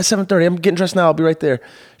 right? Yeah, 7:30. I'm getting dressed now. I'll be right there.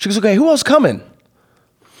 She goes, okay, who else coming?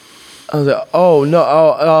 I was like, oh,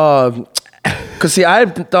 no. Because, see, I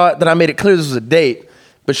thought that I made it clear this was a date,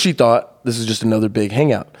 but she thought this is just another big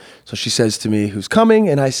hangout. So she says to me, who's coming?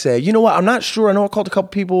 And I say, you know what? I'm not sure. I know I called a couple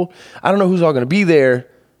people. I don't know who's all going to be there.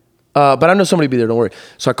 But I know somebody will be there. Don't worry.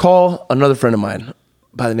 So I call another friend of mine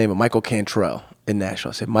by the name of Michael Cantrell in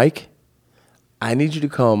Nashville. I said, Mike, I need you to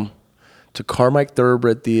come to Carmike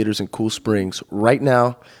Thoroughbred Theaters in Cool Springs right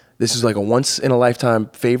now. This is like a once in a lifetime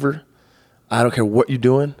favor. I don't care what you're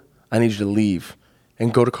doing. I need you to leave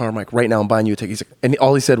and go to Carmike right now. I'm buying you a ticket. And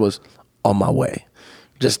all he said was, on my way.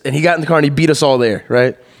 And he got in the car and he beat us all there,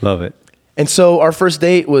 right? Love it. And so our first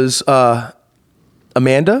date was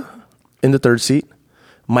Amanda in the third seat,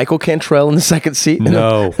 Michael Cantrell in the second seat, in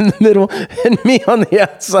the middle, and me on the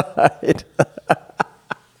outside.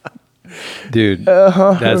 Dude,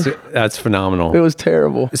 that's phenomenal. It was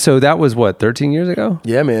terrible. So that was what, 13 years ago?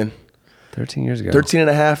 Yeah, man. 13 years ago. 13 and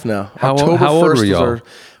a half now. How old were y'all?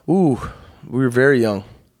 We were very young.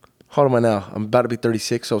 How old am I now? I'm about to be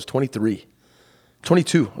 36, so I was 23.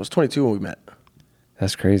 22. I was 22 when we met.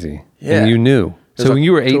 That's crazy. Yeah. And you knew. So when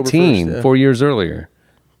you were 18, 1st, 4 years earlier,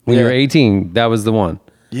 when you were 18, that was the one.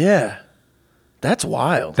 Yeah. That's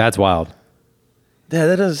wild. That's wild. Yeah,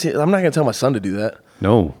 that doesn't seem, I'm not going to tell my son to do that.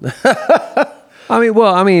 No. Telling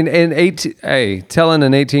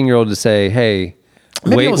an 18-year-old to say, hey,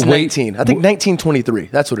 Maybe it was 19. I think 1923.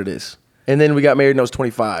 That's what it is. And then we got married and I was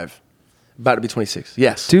 25. About to be 26.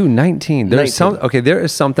 Yes. Dude, 19. There is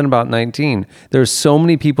something about 19. There's so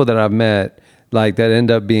many people that I've met like that end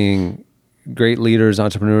up being great leaders,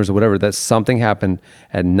 entrepreneurs, or whatever, that something happened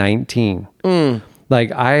at 19.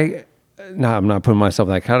 Like I'm not putting myself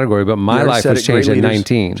in that category, but my life was changed at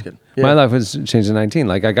 19. Yeah. My life was changed at 19.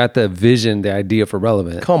 Like I got the vision, the idea for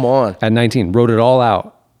Relevant. Come on. At 19, wrote it all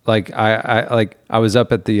out. Like I was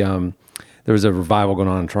up at the there was a revival going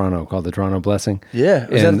on in Toronto called the Toronto Blessing. Yeah.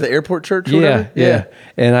 Was that at the airport church? Yeah.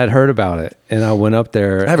 And I'd heard about it and I went up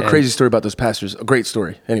there. I have a crazy story about those pastors. A great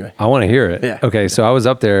story. Anyway. I want to hear it. Yeah. Okay. So I was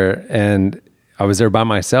up there and I was there by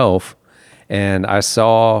myself and I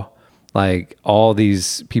saw like all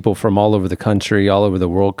these people from all over the country, all over the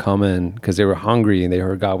world coming because they were hungry and they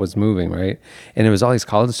heard God was moving, right? And it was all these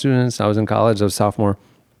college students. I was in college. I was a sophomore.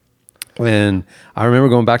 And I remember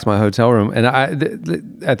going back to my hotel room and at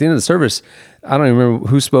the end of the service, I don't even remember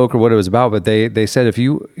who spoke or what it was about, but they said, if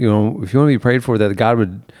you want to be prayed for, that God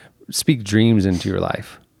would speak dreams into your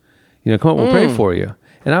life, come on, we'll pray for you.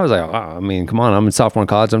 And I was like, come on, I'm in sophomore in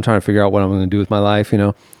college. I'm trying to figure out what I'm going to do with my life,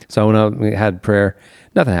 So I went up, we had prayer.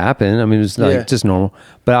 Nothing happened. It was like just normal.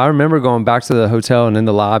 But I remember going back to the hotel and in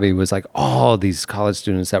the lobby was like all these college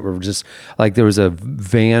students that were just like, there was a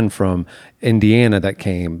van from Indiana that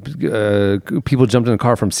came. People jumped in the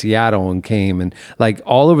car from Seattle and came. And like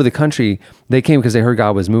all over the country, they came because they heard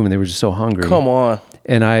God was moving. They were just so hungry. Come on.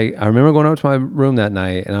 And I remember going up to my room that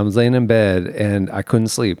night and I was laying in bed and I couldn't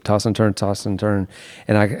sleep, toss and turn.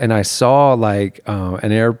 And I saw like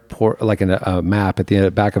an airport, like a map at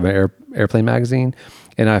the back of an airplane magazine.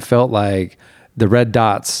 And I felt like the red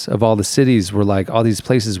dots of all the cities were like all these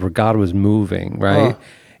places where God was moving, right?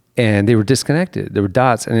 And they were disconnected. There were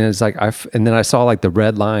dots, and it's like and then I saw like the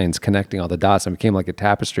red lines connecting all the dots, and it became like a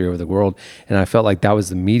tapestry over the world. And I felt like that was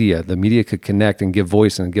the media. The media could connect and give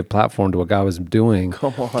voice and give platform to what God was doing.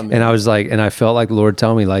 Come on, man. And I was like, and I felt like the Lord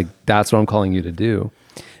tell me like, that's what I'm calling you to do.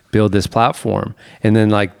 Build this platform. And then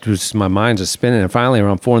like just my mind's just spinning. And finally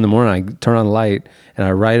around 4 a.m, I turn on the light and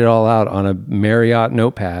I write it all out on a Marriott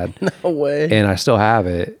notepad. No way. And I still have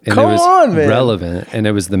it. And Come it was on, man. relevant. And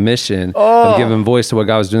it was the mission of giving voice to what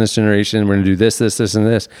God was doing this generation. We're going to do this, this, this, and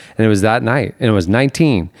this. And it was that night. And it was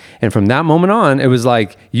 19. And from that moment on, it was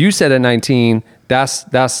like, you said at 19,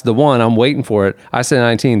 that's the one. I'm waiting for it. I said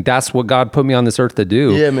 19. That's what God put me on this earth to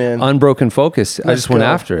do. Yeah, man. Unbroken focus. I just went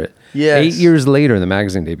after it. Yes. 8 years later, the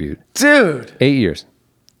magazine debuted. Dude. 8 years.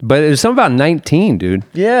 But it was something about 19, dude.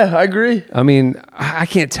 Yeah, I agree. I mean, I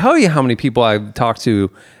can't tell you how many people I've talked to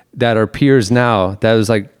that are peers now that was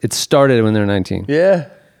like, it started when they're 19. Yeah.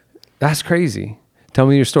 That's crazy. Tell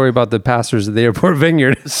me your story about the pastors at the airport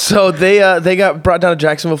vineyard. So they got brought down to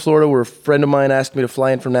Jacksonville, Florida, where a friend of mine asked me to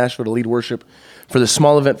fly in from Nashville to lead worship for this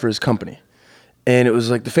small event for his company. And it was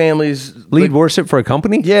like the families Lead worship for a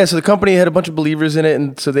company? Yeah, so the company had a bunch of believers in it,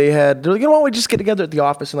 and so they're like, why don't we just get together at the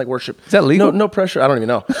office and like worship? Is that legal? No pressure. I don't even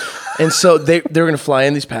know. And so they were going to fly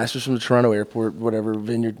in these pastors from the Toronto airport, whatever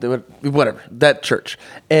vineyard, whatever that church,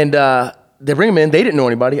 and they bring them in. They didn't know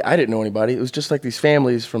anybody. I didn't know anybody. It was just like these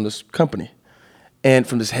families from this company, and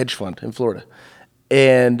from this hedge fund in Florida.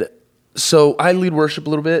 And so I lead worship a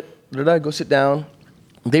little bit. I go sit down.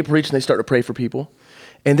 They preach and they start to pray for people.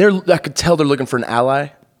 And I could tell they're looking for an ally.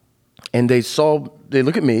 And they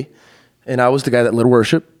look at me, and I was the guy that led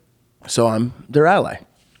worship, so I'm their ally.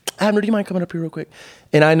 Abner, do you mind coming up here real quick?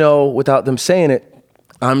 And I know without them saying it,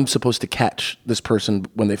 I'm supposed to catch this person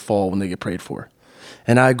when they fall, when they get prayed for.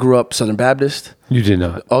 And I grew up Southern Baptist. You did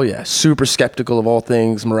not. Oh yeah, super skeptical of all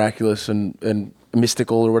things miraculous and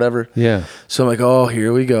mystical or whatever. Yeah. So I'm like, oh,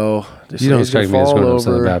 here we go. This You don't lady's gonna strike me as fall growing up over.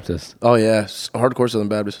 Southern Baptist. Oh yeah, hardcore Southern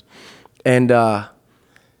Baptist. And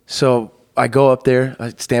so I go up there. I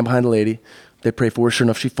stand behind the lady. They pray for her. Sure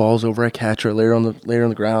enough, she falls over. I catch her, lay her on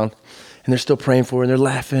the ground, and they're still praying for her. And they're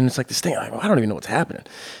laughing. It's like this thing. I don't even know what's happening.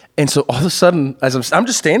 And so all of a sudden, as I'm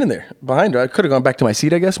just standing there behind her, I could have gone back to my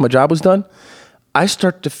seat. I guess my job was done. I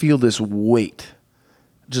start to feel this weight,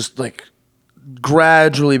 just like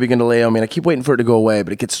gradually begin to lay on me. And I keep waiting for it to go away,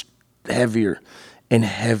 but it gets heavier and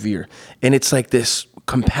heavier. And it's like this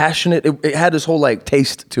compassionate, it had this whole like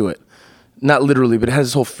taste to it. Not literally, but it had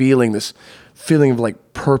this whole feeling, this feeling of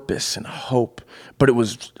like purpose and hope. But it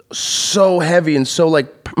was so heavy and so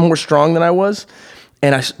like more strong than I was.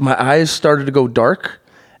 And my eyes started to go dark,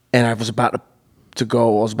 and I was about to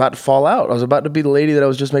go. I was about to fall out. I was about to be the lady that I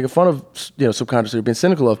was just making fun of, subconsciously or being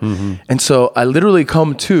cynical of. Mm-hmm. And so I literally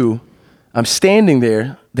come to. I'm standing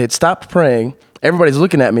there. They had stopped praying. Everybody's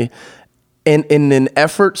looking at me. And in an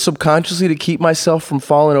effort subconsciously to keep myself from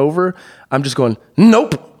falling over, I'm just going,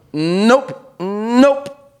 nope, nope,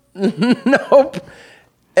 nope, nope.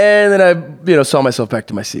 And then I, saw myself back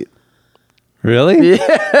to my seat. Really?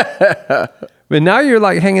 Yeah. But now you're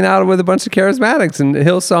like hanging out with a bunch of charismatics and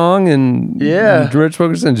Hillsong and Rich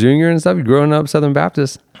Wilkerson Jr. and stuff. You're growing up Southern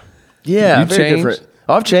Baptist. Yeah, You've very changed. different.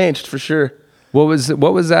 I've changed for sure. What was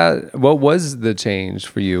that? What was the change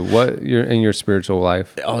for you? In your spiritual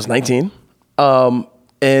life? I was 19.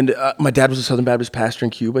 And my dad was a Southern Baptist pastor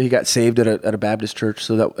in Cuba. He got saved at a Baptist church,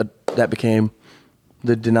 so that became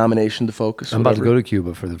the denomination, the focus. I'm about to go to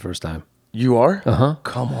Cuba for the first time. You are? Uh-huh.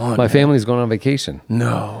 Come on. My family's going on vacation.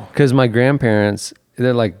 No. Because my grandparents,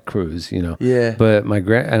 they're like cruise, Yeah. But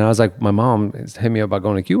and I was like, my mom hit me up about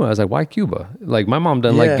going to Cuba. I was like, why Cuba? Like my mom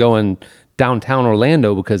doesn't like going downtown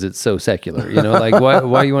Orlando because it's so secular, like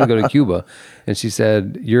why you want to go to Cuba? And she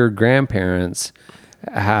said, your grandparents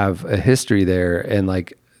have a history there. And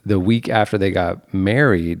like the week after they got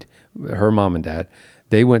married, her mom and dad,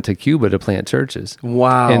 they went to Cuba to plant churches.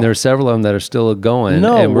 Wow. And there's several of them that are still going.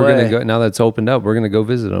 No and we're way. going to go, now that's opened up, we're going to go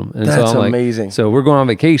visit them. And That's so I'm amazing. Like, so we're going on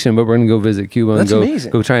vacation, but we're going to go visit Cuba and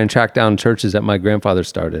Amazing. go try and track down churches that my grandfather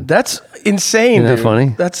started. That's insane, Isn't that dude. funny?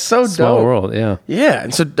 That's so Small dope. world, yeah. Yeah.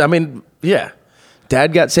 And so,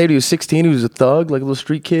 Dad got saved. He was 16. He was a thug, like a little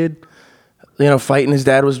street kid. Fighting. His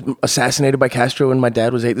dad was assassinated by Castro when my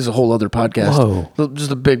dad was 8. This is a whole other podcast. Whoa.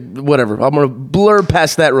 Just a big, whatever. I'm going to blur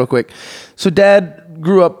past that real quick. So Dad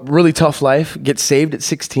grew up really tough life, gets saved at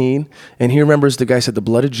 16, and he remembers the guy said, the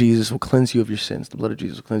blood of Jesus will cleanse you of your sins. The blood of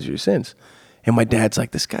Jesus will cleanse you of your sins. And my dad's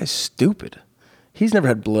like, this guy's stupid. He's never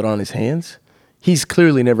had blood on his hands. He's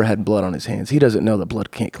clearly never had blood on his hands. He doesn't know that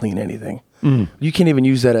blood can't clean anything. Mm. You can't even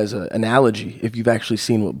use that as an analogy if you've actually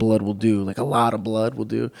seen what blood will do, like a lot of blood will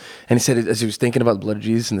do. And he said, as he was thinking about the blood of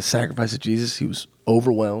Jesus and the sacrifice of Jesus, he was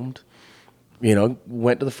overwhelmed.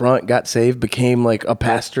 Went to the front, got saved, became like a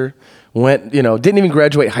pastor, didn't even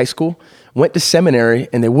graduate high school, went to seminary,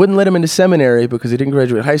 and they wouldn't let him into seminary because he didn't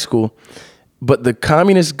graduate high school. But the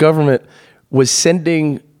communist government was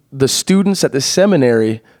sending the students at the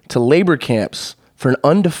seminary to labor camps for an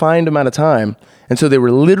undefined amount of time. And so they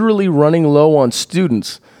were literally running low on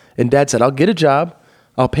students. And Dad said, I'll get a job.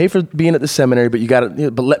 I'll pay for being at the seminary, but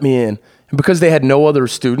but let me in. And because they had no other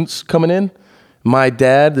students coming in, my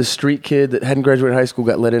dad, the street kid that hadn't graduated high school,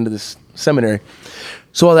 got let into this seminary.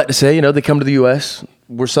 So all that to say, they come to the U.S.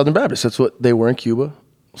 We're Southern Baptists. That's what they were in Cuba.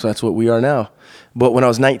 So that's what we are now. But when I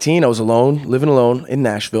was 19, I was alone, living alone in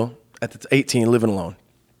Nashville. At 18, living alone.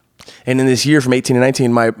 And in this year from 18 to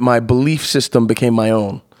 19, my belief system became my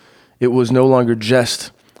own. It was no longer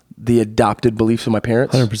just the adopted beliefs of my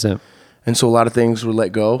parents. 100%. And so a lot of things were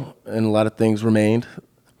let go and a lot of things remained.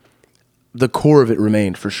 The core of it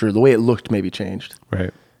remained for sure. The way it looked maybe changed.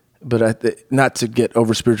 Right. But not to get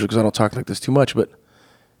over spiritual because I don't talk like this too much, but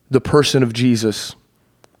the person of Jesus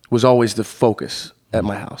was always the focus at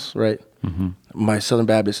my house, right? Mm-hmm. My Southern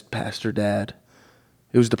Baptist pastor dad,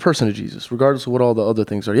 it was the person of Jesus, regardless of what all the other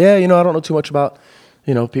things are. Yeah, I don't know too much about,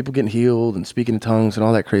 people getting healed and speaking in tongues and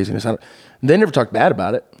all that craziness. They never talked bad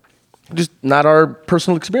about it. Just not our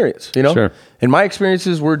personal experience, Sure. And my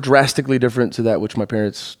experiences were drastically different to that which my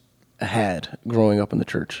parents had growing up in the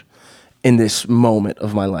church in this moment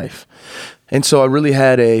of my life. And so I really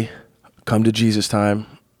had a come to Jesus time.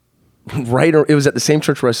 It was at the same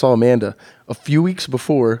church where I saw Amanda. A few weeks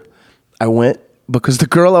before I went, because the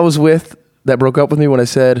girl I was with that broke up with me when I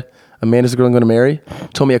said, Amanda's the girl I'm going to marry,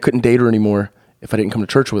 told me I couldn't date her anymore if I didn't come to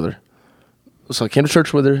church with her. So I came to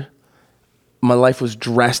church with her. My life was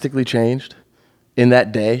drastically changed in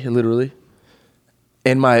that day, literally.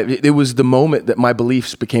 And it was the moment that my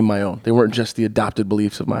beliefs became my own. They weren't just the adopted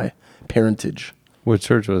beliefs of my parentage. What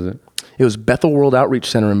church was it? It was Bethel World Outreach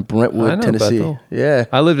Center in Brentwood, I know Tennessee. Bethel. Yeah.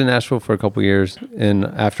 I lived in Nashville for a couple years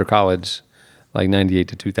after college, like 98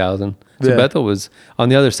 to 2000. So Yeah. Bethel was on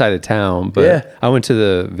the other side of town, but Yeah. I went to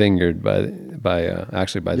the Vineyard by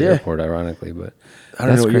the Yeah. airport, ironically. But I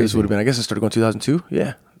don't know what year this crazy. would have been. I guess I started going 2002.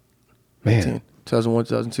 Yeah. Man. 2001,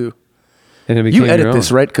 2002. And it became You edit your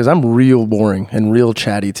this, own. right? Because I'm real boring and real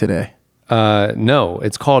chatty today. No,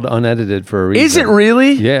 it's called unedited for a reason. Is it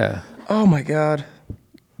really? Yeah, Oh, my God.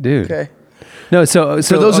 dude. Okay. No, so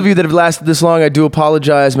For those of you that have lasted this long, I do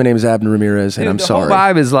apologize. My name is Abner Ramirez, and I'm the sorry. whole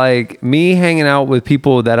vibe is like me hanging out with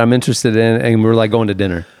people that I'm interested in, and we're like going to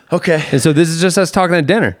dinner. Okay. And so this is just us talking at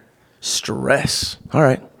dinner. Stress. All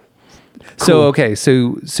right. So okay,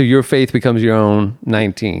 so your faith becomes your own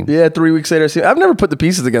 19. Yeah, 3 weeks later, I've never put the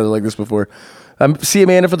pieces together like this before. I see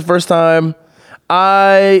Amanda for the first time.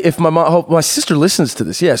 If my sister listens to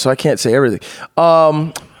this, yeah, so I can't say everything.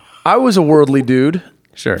 I was a worldly dude.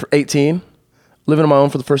 Sure. For 18, living on my own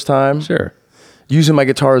for the first time. Sure. Using my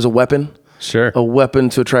guitar as a weapon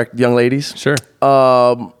to attract young ladies. Sure.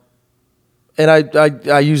 And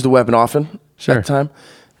I used the weapon often at the time.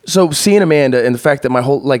 So seeing Amanda and the fact that my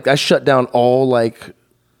whole, like, I shut down all, like,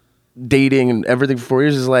 dating and everything for 4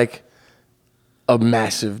 years is, like, a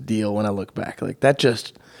massive deal when I look back. Like, that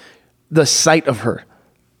just, the sight of her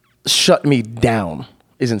shut me down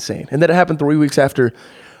is insane. And that it happened 3 weeks after.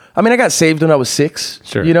 I mean, I got saved when I was 6,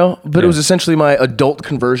 Sure. you know? But Yeah. it was essentially my adult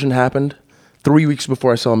conversion happened 3 weeks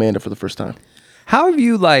before I saw Amanda for the first time. How have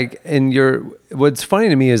you what's funny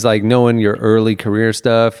to me is like knowing your early career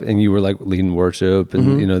stuff and you were like leading worship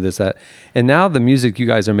and you know, this, that. And now the music you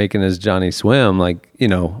guys are making as Johnny Swim, like, you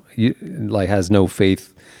know, you like has no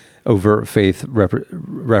overt faith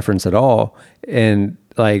reference at all. And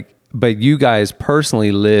like, but you guys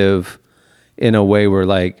personally live in a way where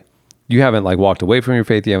like, you haven't like walked away from your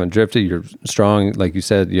faith. You haven't drifted. You're strong. Like you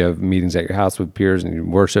said, you have meetings at your house with peers and you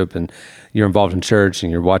worship and you're involved in church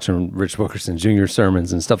and you're watching Rich Wilkerson Jr.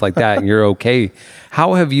 sermons and stuff like that. And you're okay.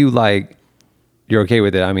 How have you you're okay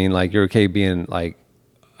with it? I mean, like you're okay being like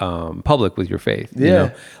public with your faith. You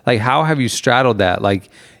know? Like how have you straddled that? Like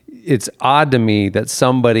it's odd to me that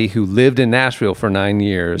somebody who lived in Nashville for 9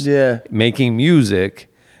 years, making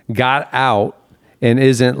music, got out and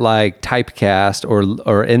isn't like typecast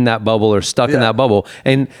or in that bubble or stuck in that bubble.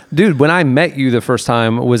 And dude, when I met you the first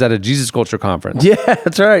time was at a Jesus Culture conference. Yeah,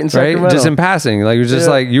 that's right. In Sacramento. Just in passing. Like, it was just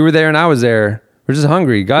like, you were there and I was there. We're just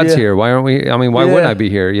hungry. God's here. Why aren't we? I mean, why wouldn't I be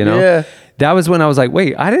here? You know? Yeah. That was when I was like,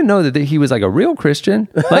 wait, I didn't know that he was like a real Christian.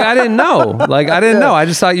 Like, I didn't know. I didn't know. I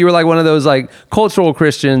just thought you were like one of those like cultural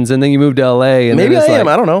Christians and then you moved to LA. And maybe then I am.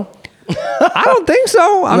 I don't know. I don't think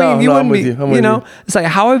so. I mean, you I'm wouldn't with be, you. I'm with know, you. it's like,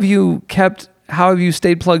 how have you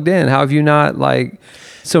stayed plugged in? How have you not like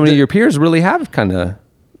so many of your peers really have kind of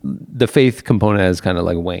the faith component has kind of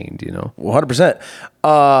like waned, you know? 100%.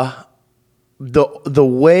 The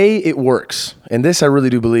way it works, and this I really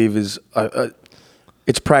do believe is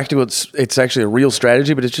it's practical. It's actually a real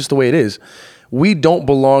strategy, but it's just the way it is. We don't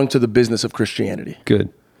belong to the business of Christianity.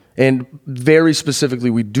 Good. And very specifically,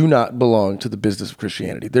 we do not belong to the business of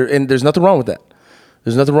Christianity. There's nothing wrong with that.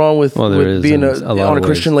 There's nothing wrong with being on a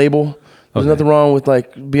Christian label. There's nothing wrong with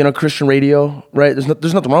like being on Christian radio, right?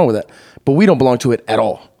 There's nothing wrong with that. But we don't belong to it at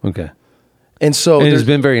all. Okay. And so it's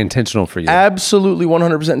been very intentional for you. Absolutely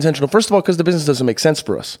 100% intentional. First of all, because the business doesn't make sense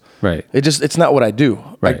for us. Right. It's not what I do.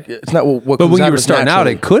 Right. It's not what But comes when out you were of us starting out,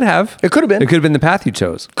 naturally. it could have. It could have been. It could have been the path you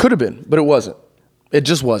chose. Could have been, but it wasn't. It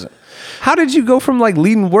just wasn't. How did you go from like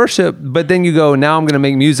leading worship, but then you go, now I'm going to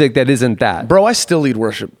make music that isn't that? Bro, I still lead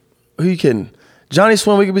worship. Who you kidding? Johnny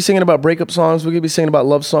Swim, we could be singing about breakup songs. We could be singing about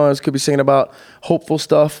love songs. Could be singing about hopeful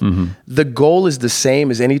stuff. Mm-hmm. The goal is the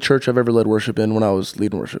same as any church I've ever led worship in when I was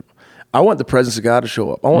leading worship. I want the presence of God to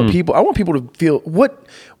show up. I want people to feel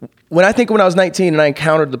when I was 19 and I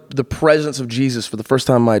encountered the presence of Jesus for the first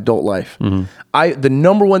time in my adult life, the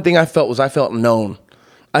number one thing I felt was I felt known.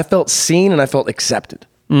 I felt seen and I felt accepted.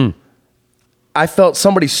 I felt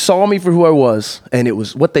somebody saw me for who I was, and it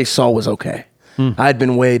was what they saw was okay. I had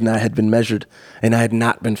been weighed and I had been measured, and I had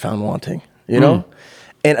not been found wanting, you know?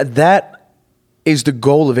 And that is the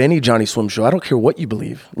goal of any Johnny Swim show. I don't care what you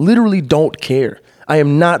believe. Literally don't care. I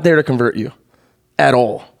am not there to convert you at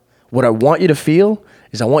all. What I want you to feel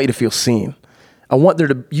is I want you to feel seen. I want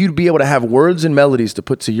you to be able to have words and melodies to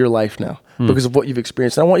put to your life now because of what you've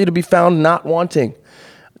experienced. And I want you to be found not wanting,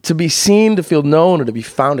 to be seen, to feel known, or to be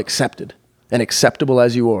found accepted and acceptable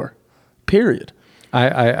as you are, period.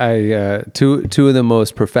 Two of the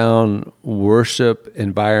most profound worship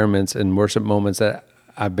environments and worship moments that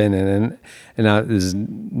I've been in, and this is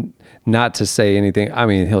not to say anything. I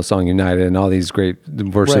mean, Hillsong United and all these great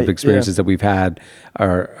worship experiences that we've had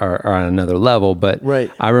are on another level. But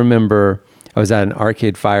I remember I was at an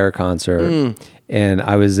Arcade Fire concert, and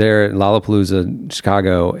I was there at Lollapalooza,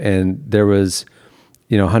 Chicago, and there was,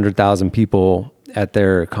 100,000 people at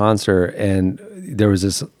their concert, and there was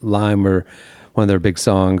this line where one of their big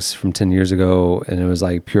songs from 10 years ago, and it was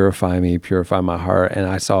like, purify me, purify my heart. And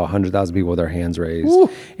I saw 100,000 people with their hands raised. Ooh.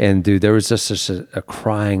 And dude, there was just such a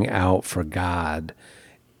crying out for God.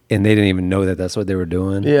 And they didn't even know that that's what they were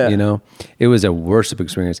doing. Yeah. It was a worship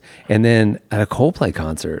experience. And then at a Coldplay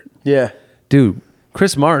concert. Yeah. Dude,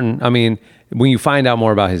 Chris Martin, I mean, when you find out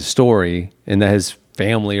more about his story and that his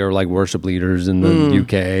family are like worship leaders in the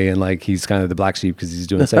UK, and like he's kind of the black sheep because he's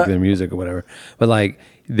doing secular music or whatever. But like,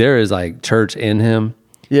 there is like church in him.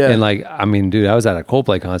 Yeah. And like, I mean, dude, I was at a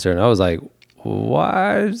Coldplay concert and I was like,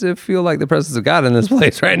 why does it feel like the presence of God in this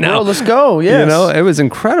place right now? Well, let's go. Yes. It was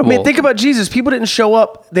incredible. I mean, think about Jesus. People didn't show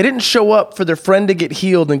up. They didn't show up for their friend to get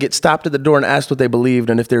healed and get stopped at the door and asked what they believed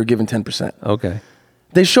and if they were given 10%. Okay.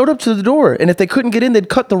 They showed up to the door, and if they couldn't get in, they'd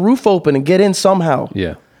cut the roof open and get in somehow.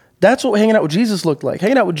 Yeah. That's what hanging out with Jesus looked like.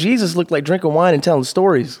 Hanging out with Jesus looked like drinking wine and telling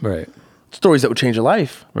stories. Right. Stories that would change your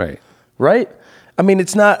life. Right. Right? I mean,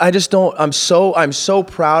 it's not, I just don't, I'm so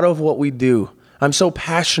proud of what we do. I'm so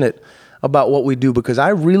passionate about what we do because I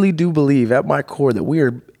really do believe at my core that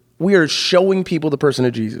we are showing people the person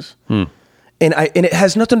of Jesus. And it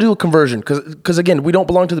has nothing to do with conversion because again, we don't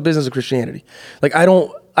belong to the business of Christianity. Like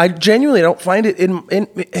I genuinely don't find it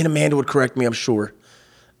and Amanda would correct me, I'm sure.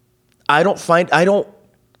 I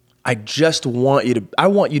just want you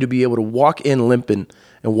to be able to walk in limping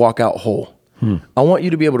and walk out whole. I want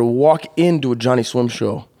you to be able to walk into a Johnny Swim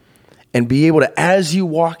show and be able to, as you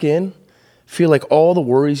walk in, feel like all the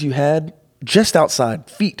worries you had just outside,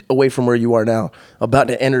 feet away from where you are now, about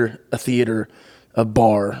to enter a theater, a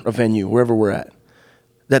bar, a venue, wherever we're at,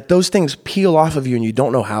 that those things peel off of you and you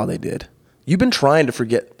don't know how they did. You've been trying to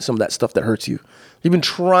forget some of that stuff that hurts you. You've been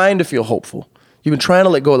trying to feel hopeful. You've been trying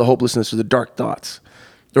to let go of the hopelessness or the dark thoughts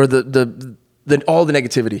or the all the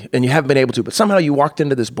negativity, and you haven't been able to. But somehow you walked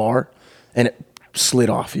into this bar and it slid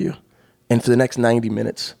off you. And for the next 90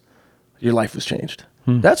 minutes, your life was changed.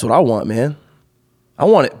 That's what I want, man. I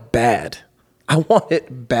want it bad. I want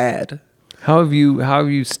it bad. How have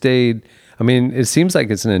you stayed? I mean, it seems like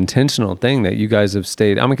it's an intentional thing that you guys have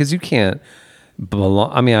stayed. I mean, because you can't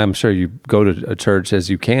belong. I mean, I'm sure you go to a church as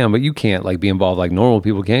you can, but you can't like be involved like normal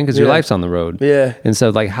people can because your life's on the road. Yeah. And so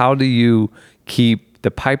like, how do you keep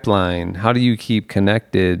the pipeline? How do you keep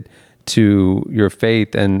connected to your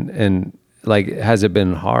faith and like, has it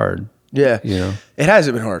been hard? Yeah. It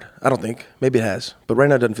hasn't been hard. I don't think. Maybe it has. But right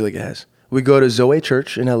now it doesn't feel like it has. We go to Zoe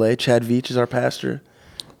Church in LA. Chad Veach is our pastor.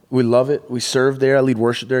 We love it. We serve there. I lead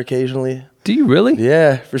worship there occasionally. Do you really?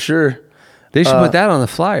 Yeah, for sure. They should put that on the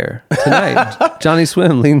flyer tonight. Johnny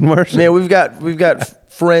Swim, leading worship. Man, we've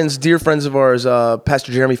got friends, dear friends of ours.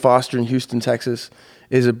 Pastor Jeremy Foster in Houston, Texas,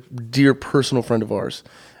 is a dear personal friend of ours,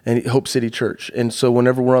 and Hope City Church. And so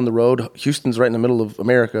whenever we're on the road, Houston's right in the middle of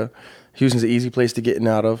America. Houston's an easy place to get in and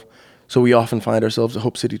out of. So we often find ourselves at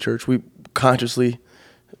Hope City Church. We consciously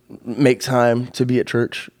make time to be at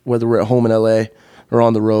church, whether we're at home in LA or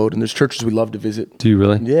on the road. And there's churches we love to visit. Do you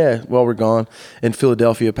really? Yeah, while we're gone. In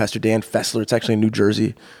Philadelphia, Pastor Dan Fessler. It's actually in New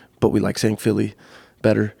Jersey, but we like saying Philly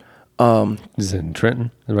better. Is it in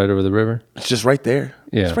Trenton, right over the river? It's just right there.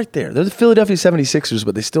 Yeah. It's right there. They're the Philadelphia 76ers,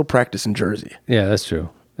 but they still practice in Jersey. Yeah, that's true.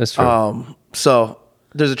 That's true. So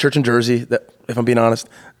there's a church in Jersey that, if I'm being honest,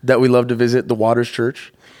 that we love to visit, the Waters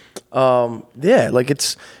Church. We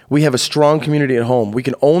have a strong community at home. We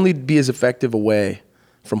can only be as effective away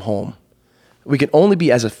from home. We can only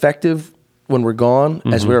be as effective when we're gone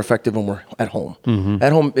as we're effective when we're at home.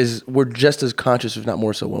 At home we're just as conscious, if not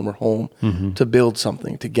more so, when we're home to build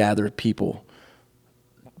something, to gather people.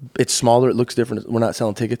 It's smaller. It looks different. We're not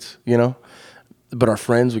selling tickets, but our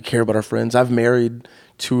friends, we care about our friends. I've married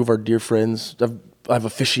two of our dear friends. I've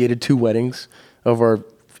officiated 2 weddings of our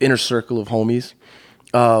inner circle of homies.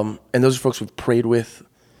 And those are folks we've prayed with.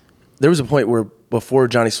 There was a point where before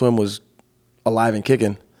Johnny Swim was alive and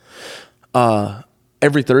kicking,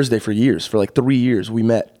 every Thursday for years, for like 3 years, we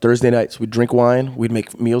met Thursday nights. We'd drink wine. We'd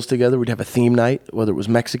make meals together. We'd have a theme night, whether it was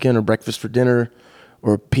Mexican or breakfast for dinner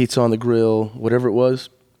or pizza on the grill, whatever it was.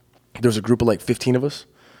 There was a group of like 15 of us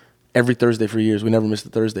every Thursday for years. We never missed a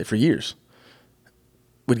Thursday for years.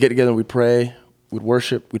 We'd get together and we'd pray. We'd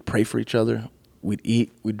worship. We'd pray for each other. We'd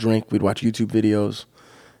eat. We'd drink. We'd watch YouTube videos.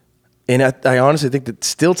 And I honestly think that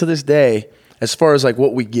still to this day, as far as like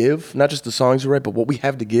what we give, not just the songs we write, but what we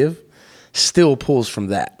have to give, still pulls from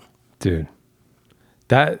that. Dude,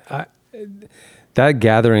 That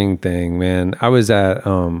gathering thing, man. I was at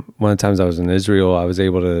one of the times I was in Israel. I was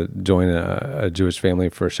able to join a Jewish family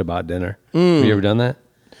for Shabbat dinner. Have you ever done that?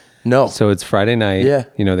 No. So it's Friday night. Yeah.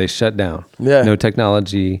 You know, they shut down. Yeah. No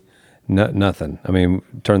technology, nothing. I mean,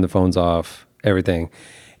 turn the phones off, everything.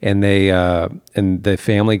 And and the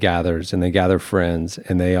family gathers, and they gather friends,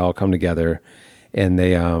 and they all come together, and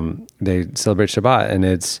they celebrate Shabbat, and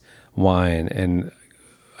it's wine and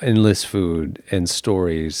endless food and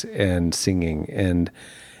stories and singing, and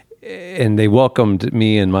they welcomed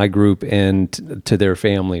me and my group and to their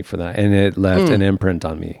family for that, and it left an imprint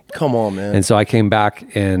on me. Come on, man. And so I came back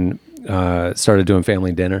and started doing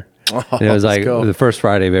family dinner. And it was like the first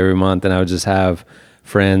Friday of every month, and I would just have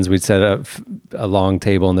friends. We'd set up a long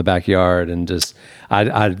table in the backyard, and just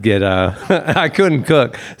I'd get I couldn't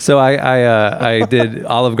cook, so I did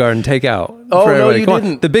Olive Garden takeout. Oh, for no, everybody. you Come on.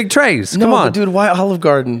 didn't. The big trays. No, Come on, but dude, why Olive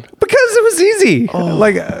Garden? because it was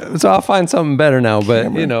easy. So I'll find something better now.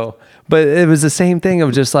 But you know, but it was the same thing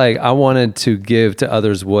of just like I wanted to give to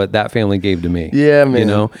others what that family gave to me. Yeah, man. You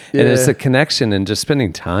know, Yeah. and it's a connection and just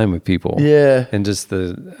spending time with people. Yeah. and just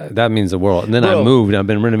that means the world. And then I Bro. moved. I've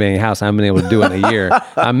been renovating a house. I haven't been able to do it in a year.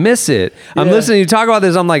 I miss it. I'm Yeah. listening to you talk about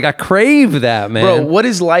this. I'm like, I crave that, man. Bro, what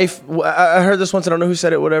is life? I heard this once. I don't know who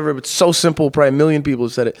said it, whatever, but it's so simple. Probably a million people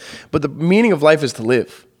have said it. But the meaning of life is to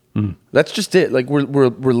live. That's just it. Like we're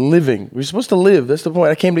living. We're supposed to live. That's the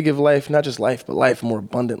point. I came to give life, not just life, but life more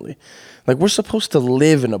abundantly. Like we're supposed to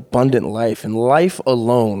live an abundant life, and life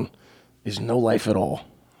alone is no life at all.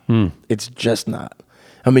 It's just not.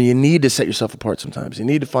 I mean, you need to set yourself apart sometimes. You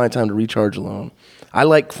need to find time to recharge alone. I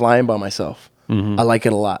like flying by myself. I like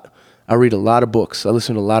it a lot. I read a lot of books. I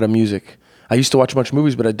listen to a lot of music. I used to watch a bunch of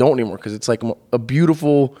movies, but I don't anymore because it's like a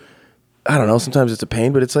beautiful, I don't know, sometimes it's a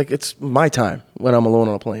pain, but it's like, it's my time when I'm alone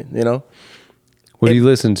on a plane, you know? What do you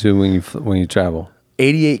listen to when you travel?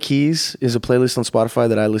 88 Keys is a playlist on Spotify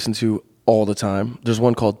that I listen to all the time. There's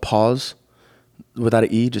one called Pause, without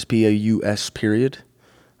an E, just P-A-U-S period,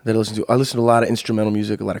 that I listen to. I listen to a lot of instrumental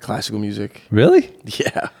music, a lot of classical music. Really?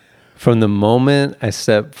 Yeah. From the moment I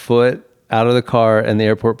step foot out of the car in the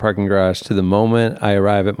airport parking garage to the moment I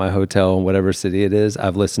arrive at my hotel in whatever city it is,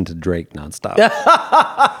 I've listened to Drake nonstop.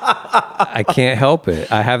 I can't help it.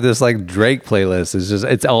 I have this like Drake playlist.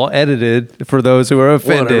 It's all edited for those who are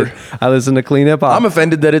offended. Whatever. I listen to clean hip hop. I'm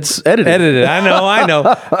offended that it's edited. Edited. I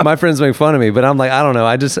know. My friends make fun of me, but I'm like, I don't know.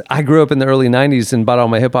 I grew up in the early 90s and bought all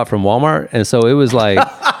my hip hop from Walmart. And so it was like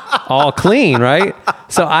all clean, right?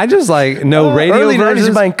 So I just like no radio Early 90s, versions.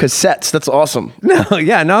 you're buying cassettes. That's awesome. No,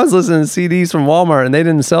 I was listening to CDs from Walmart and they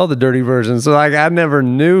didn't sell the dirty version. So like I never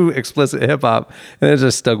knew explicit hip hop and it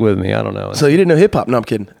just stuck with me. I don't know. So you didn't know hip hop? No, I'm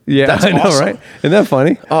kidding. Yeah, That's I know, awesome. right? Isn't that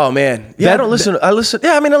funny? Oh man, yeah. I don't listen. I listen.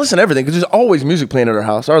 Yeah, I mean, I listen to everything because there's always music playing at our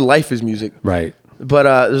house. Our life is music, Right. But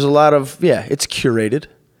there's a lot of it's curated.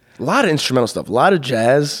 A lot of instrumental stuff. A lot of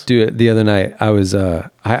jazz. Dude, the other night I was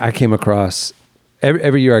I came across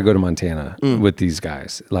every year I go to Montana with these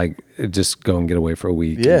guys, like just go and get away for a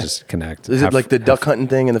week Yeah. and just connect. Is it like the duck hunting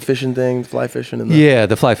thing and the fishing thing, fly fishing, and the Yeah,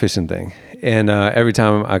 the fly fishing thing. And every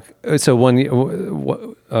time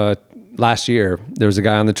last year there was a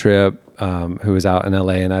guy on the trip who was out in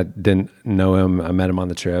LA and I didn't know him. I met him on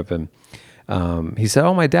the trip and he said,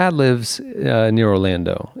 "Oh, my dad lives near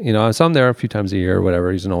Orlando. You know, so I'm there a few times a year or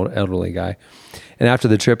whatever. He's an old elderly guy." And after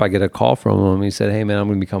the trip, I get a call from him. He said, "Hey, man, I'm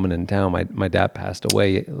going to be coming in town. My dad passed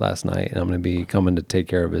away last night, and I'm going to be coming to take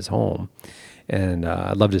care of his home. And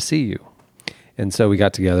I'd love to see you." And so we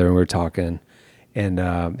got together and we were talking.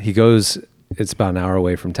 And he goes, it's about an hour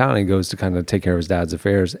away from town. He goes to kind of take care of his dad's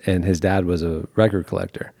affairs. And his dad was a record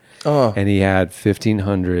collector. Oh. And he had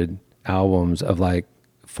 1,500 albums of like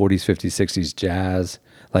 40s, 50s, 60s jazz,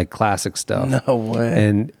 like classic stuff. No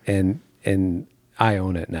way. And I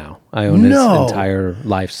own it now. I own his entire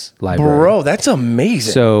life's library. Bro, that's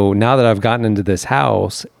amazing. So now that I've gotten into this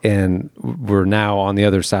house and we're now on the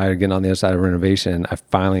other side, getting on the other side of renovation, I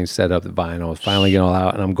finally set up the vinyl, finally getting all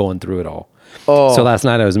out, and I'm going through it all. Oh. So last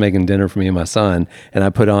night I was making dinner for me and my son, and I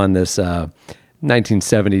put on this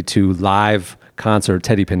 1972 live concert,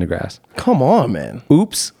 Teddy Pendergrass. Come on, man.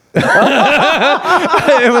 Oops. It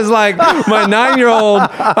was like my 9-year-old,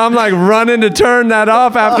 I'm like running to turn that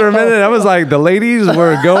off after a minute. I was like, the ladies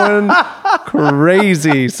were going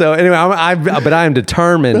crazy. So anyway, but I am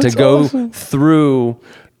determined to go through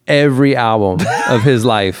every album of his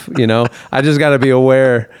life. You know, I just got to be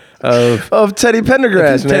aware of Teddy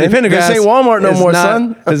Pendergrass, man. Teddy Pendergrass. This ain't Walmart no more,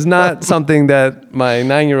 son. It's not something that my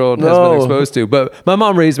 9-year-old has been exposed to. But my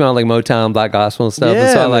mom raised me on like Motown, Black Gospel and stuff. Yeah,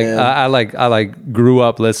 and so man. I grew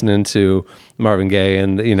up listening to Marvin Gaye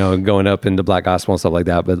and, you know, going up into Black Gospel and stuff like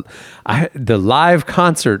that. But the live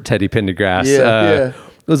concert Teddy Pendergrass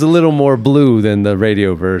was a little more blue than the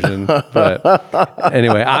radio version. But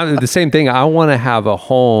anyway, the same thing. I want to have a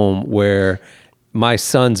home where my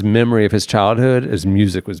son's memory of his childhood is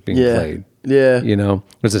music was being played. Yeah. You know,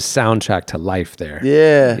 there's a soundtrack to life there.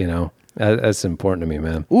 Yeah. You know, that's important to me,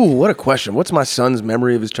 man. Ooh, what a question. What's my son's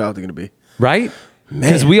memory of his childhood going to be? Right?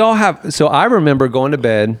 Because we all have. So I remember going to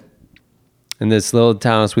bed in this little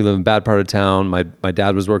town. So we live in a bad part of town. My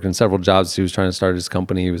dad was working several jobs. He was trying to start his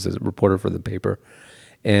company. He was a reporter for the paper.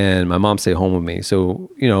 And my mom stayed home with me.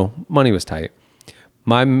 So, you know, money was tight.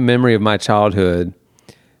 My memory of my childhood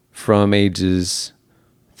from ages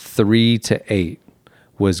 3 to 8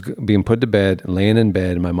 was being put to bed and laying in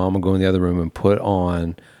bed, and my mom would go in the other room and put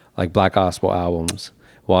on like Black Gospel albums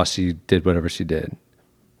while she did whatever she did.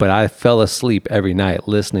 But I fell asleep every night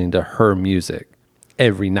listening to her music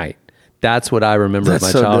every night. That's what I remember of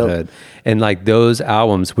my childhood. Dope. And like those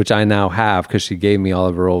albums, which I now have because she gave me all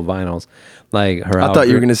of her old vinyls. Like her. I thought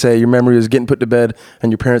you were going to say your memory was getting put to bed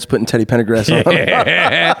and your parents putting Teddy Pendergrass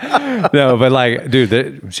on. No, but like,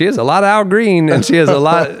 dude, she has a lot of Al Green, and she has a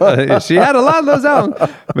lot. She had a lot of those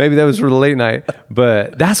albums. Maybe that was for the late night,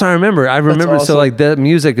 but that's what I remember. Awesome. So like that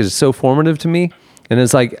music is so formative to me. And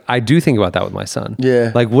it's like, I do think about that with my son.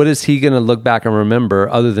 Yeah. Like, what is he going to look back and remember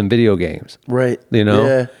other than video games? Right. You know?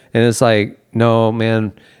 Yeah. And it's like, no,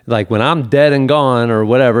 man, like when I'm dead and gone or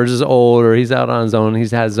whatever, just old, or he's out on his own,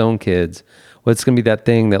 he's had his own kids, what's going to be that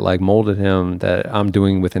thing that like molded him that I'm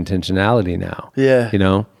doing with intentionality now? Yeah. You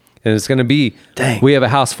know? And it's going to be, dang, we have a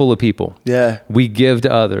house full of people. Yeah. We give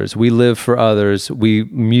to others. We live for others. We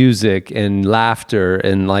music and laughter.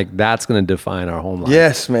 And like, that's going to define our home life.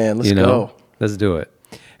 Yes, man. Let's go. Let's do it.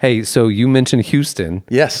 Hey, so you mentioned Houston.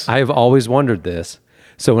 Yes. I have always wondered this.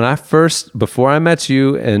 So before I met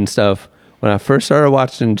you and stuff, when I first started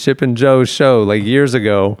watching Chip and Joe's show like years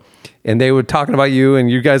ago, and they were talking about you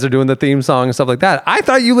and you guys are doing the theme song and stuff like that, I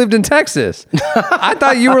thought you lived in Texas. I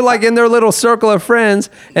thought you were like in their little circle of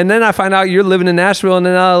friends. And then I find out you're living in Nashville and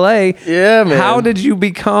in LA. Yeah, man. How did you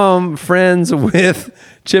become friends with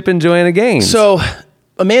Chip and Joanna Gaines? So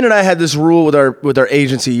Amanda and I had this rule with our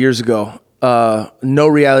agency years ago. No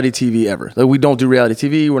reality TV ever. Like, we don't do reality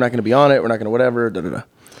TV. We're not going to be on it. We're not going to whatever. We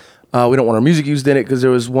don't want our music used in it because there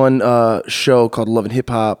was one show called Love and Hip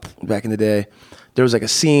Hop back in the day. There was like a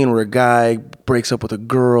scene where a guy breaks up with a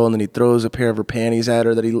girl and then he throws a pair of her panties at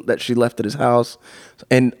her that she left at his house,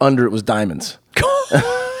 and under it was diamonds.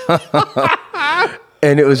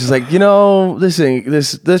 And it was just like,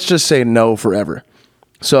 let's just say no forever.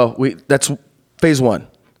 So that's phase 1.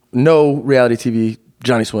 No reality TV,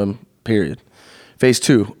 Johnny Swim. Period. Phase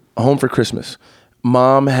 2, Home for Christmas.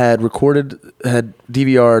 Mom had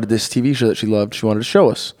DVR'd this TV show that she loved. She wanted to show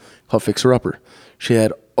us, called Fixer Upper. She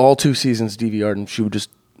had all 2 seasons DVR'd, and she would just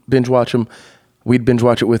binge watch them. We'd binge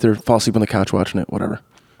watch it with her, fall asleep on the couch watching it, whatever.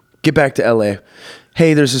 Get back to LA.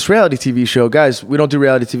 Hey, there's this reality TV show. Guys, we don't do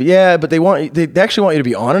reality TV. Yeah, but they actually want you to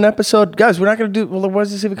be on an episode. Guys, we're not going to do, well, why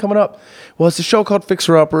is this even coming up? Well, it's a show called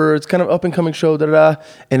Fixer Upper. It's kind of up and coming show, da-da-da.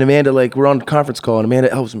 And Amanda, like, we're on a conference call, and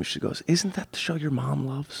Amanda helps me. She goes, isn't that the show your mom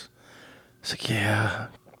loves? It's like, yeah.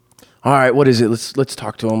 All right, what is it? Let's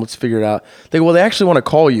talk to them. Let's figure it out. They go, well, they actually want to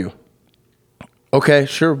call you. Okay,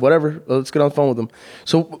 sure, whatever. Let's get on the phone with them.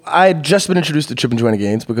 So I had just been introduced to Chip and Joanna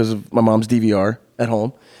Gaines because of my mom's DVR at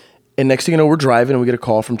home. And next thing you know, we're driving and we get a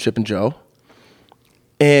call from Chip and Joe.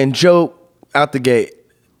 And Joe, out the gate,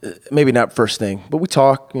 maybe not first thing, but we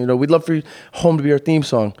talk. We'd love for Home to be our theme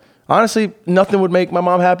song. Honestly, nothing would make my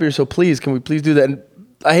mom happier, so please, can we please do that? And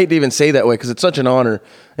I hate to even say that way because it's such an honor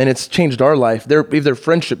and it's changed our life. Their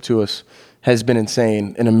friendship to us has been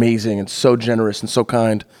insane and amazing and so generous and so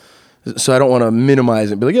kind. So I don't want to minimize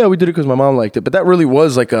it and be like, yeah, we did it because my mom liked it. But that really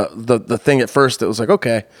was like the thing at first that was like,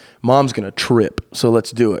 okay, mom's going to trip, so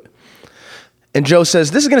let's do it. And Joe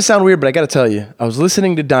says, this is going to sound weird, but I got to tell you, I was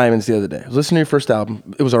listening to Diamonds the other day. I was listening to your first album.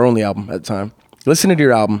 It was our only album at the time. Listening to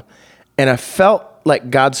your album, and I felt like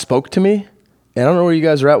God spoke to me. And I don't know where you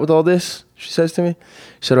guys are at with all this, she says to me.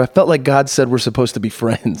 She said, I felt like God said we're supposed to be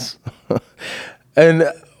friends. And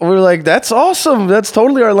we're like, that's awesome. That's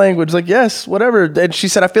totally our language. Like, yes, whatever. And she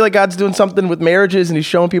said, I feel like God's doing something with marriages, and he's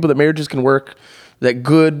showing people that marriages can work, that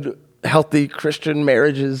good, healthy Christian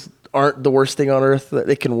marriages aren't the worst thing on earth, that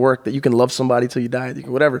they can work, that you can love somebody till you die,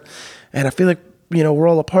 whatever. And I feel like, we're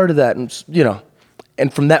all a part of that. And,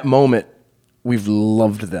 and from that moment, we've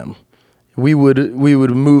loved them. we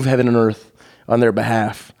would move heaven and earth on their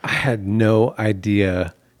behalf. I had no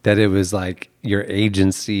idea that it was like your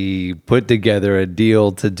agency put together a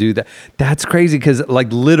deal to do that. That's crazy because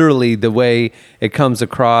like literally the way it comes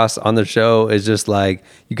across on the show is just like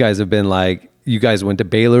you guys have been like, you guys went to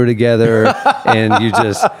Baylor together and you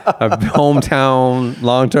just are hometown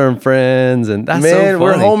long-term friends, and that's so funny.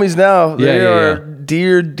 We're homies now. Yeah, They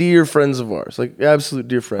are dear friends of ours, like absolute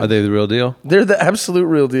dear friends. Are they the real deal? They're the absolute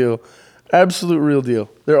real deal. Absolute real deal.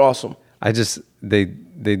 They're awesome. They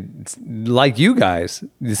like you guys.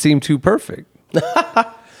 You seem too perfect.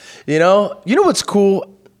 You know what's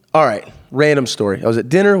cool? All right, random story. I was at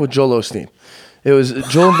dinner with Joel Osteen. It was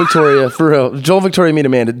Joel and Victoria, for real. Joel and Victoria meet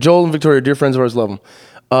Amanda. Joel and Victoria are dear friends of ours, love them.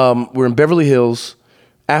 We're in Beverly Hills.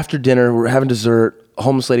 After dinner, we're having dessert. A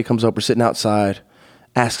homeless lady comes up. We're sitting outside,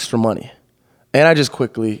 asks for money. And I just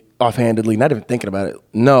quickly, offhandedly, not even thinking about it,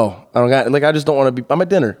 no. I just don't want to be, I'm at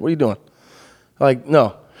dinner. What are you doing? Like,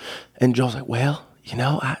 no. And Joel's like, well,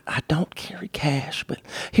 I don't carry cash, but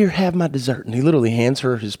here, have my dessert. And he literally hands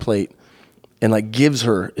her his plate and like gives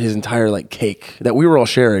her his entire like cake that we were all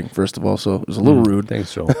sharing, first of all. So it was a little rude.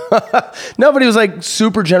 Thanks, Joel. No, but he was like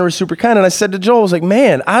super generous, super kind. And I said to Joel, I was like,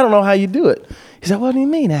 man, I don't know how you do it. He's like, what do you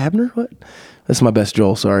mean, Abner? What? That's my best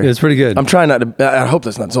Joel, sorry. It's pretty good. I'm trying not to, I hope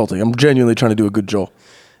that's not insulting. I'm genuinely trying to do a good Joel.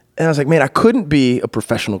 And I was like, man, I couldn't be a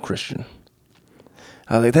professional Christian.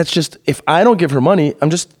 I was like, that's just, if I don't give her money,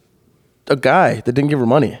 I'm just a guy that didn't give her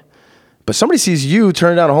money. But somebody sees you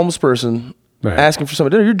turn down a homeless person, right, asking for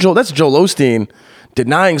something. You're Joel. That's Joel Osteen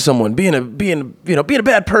denying someone, being a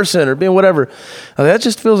bad person or being whatever. That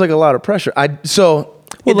just feels like a lot of pressure. Like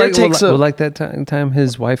that time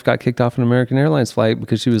his wife got kicked off an American Airlines flight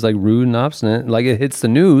because she was like rude and obstinate. Like it hits the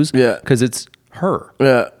news because it's her,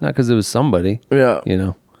 not because it was somebody. Yeah,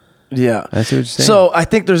 Yeah, I see what you're saying. So I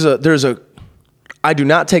think there's a. I do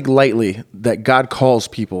not take lightly that God calls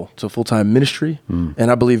people to full-time ministry,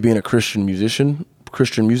 and I believe being a Christian musician,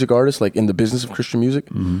 Christian music artist, like in the business of Christian music,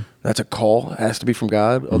 that's a call. It has to be from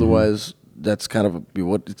God. Otherwise, that's kind of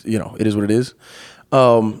it is what it is.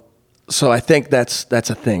 So I think that's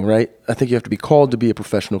a thing, right? I think you have to be called to be a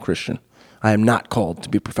professional Christian. I am not called to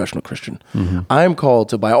be a professional Christian. I am called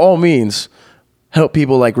to, by all means, help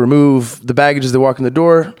people like remove the baggage as they walk in the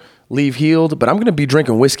door, leave healed, but I'm going to be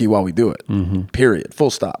drinking whiskey while we do it. Period. Full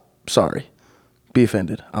stop. Sorry. Be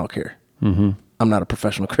offended. I don't care. I'm not a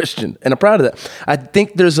professional Christian, and I'm proud of that. I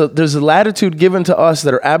think there's a latitude given to us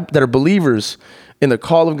that are believers in the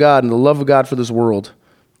call of God and the love of God for this world,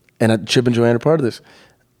 and Chip and Joanne are part of this,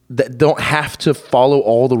 that don't have to follow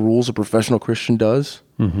all the rules a professional Christian does.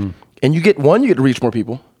 And you get to reach more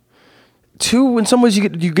people. Two, in some ways, you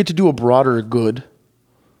get to do a broader good,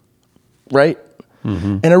 right?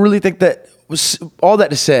 And I really think that was all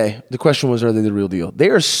that to say. The question was, are they the real deal? They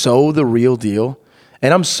are so the real deal,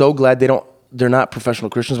 and I'm so glad they're not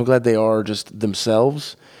professional Christians. I'm glad they are just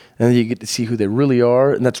themselves, and then you get to see who they really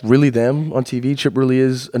are, and that's really them on TV. Chip really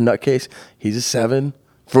is a nutcase. He's a 7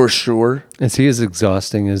 for sure. Is he as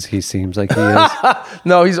exhausting as he seems like he is?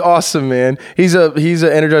 No, he's awesome, man. He's a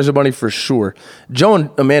Energizer Bunny for sure. Joe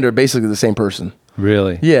and Amanda are basically the same person.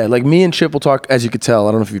 Really? Yeah, like me and Chip will talk, as you could tell,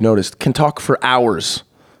 I don't know if you've noticed, can talk for hours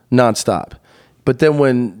nonstop. But then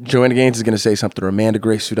when Joanna Gaines is going to say something or Amanda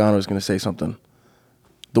Grace Sudano is going to say something,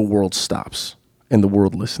 the world stops and the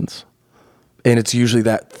world listens. And it's usually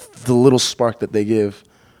the little spark that they give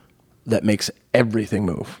that makes everything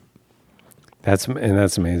move. That's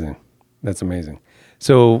amazing. That's amazing.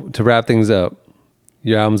 So to wrap things up,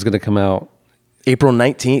 your album's going to come out April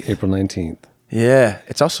 19th. April 19th. Yeah,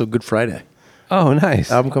 it's also Good Friday. Oh,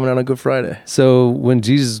 nice. Album coming out on Good Friday. So when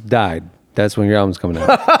Jesus died, that's when your album's coming out.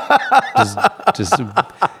 just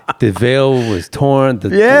the veil was torn,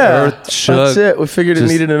 the earth shook. That's it. We figured it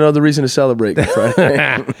needed another reason to celebrate Good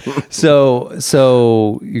Friday.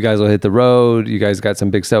 So you guys will hit the road. You guys got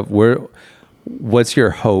some big stuff. What's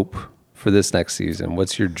your hope for this next season?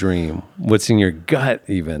 What's your dream? What's in your gut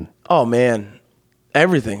even? Oh man,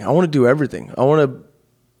 everything. I want to do everything. I want to.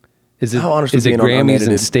 Is it Grammys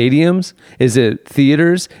and stadiums? Is it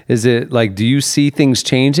theaters? Is it like, do you see things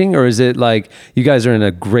changing, or is it like you guys are in a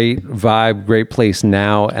great vibe, great place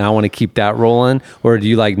now, and I want to keep that rolling? Or do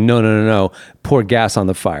you like, no, pour gas on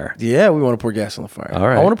the fire? Yeah, we want to pour gas on the fire. All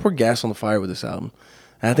right. I want to pour gas on the fire with this album.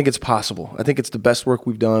 And I think it's possible. I think it's the best work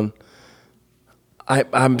we've done.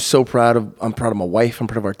 I'm proud of my wife. I'm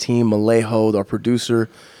proud of our team, Malejo, our producer,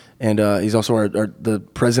 and he's also the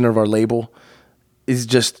president of our label. He's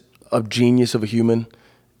just a genius of a human,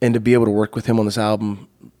 and to be able to work with him on this album,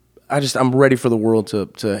 I'm ready for the world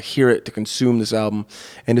to hear it, to consume this album,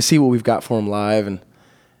 and to see what we've got for him live. And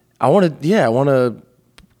I want to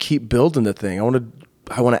keep building the thing. I want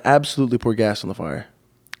to absolutely pour gas on the fire.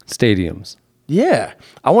 Stadiums. Yeah.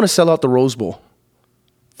 I want to sell out the Rose Bowl.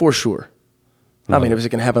 For sure. I mean, is it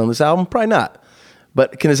going to happen on this album? Probably not.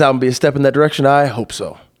 But can this album be a step in that direction? I hope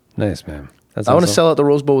so. Nice, man. I want to sell out the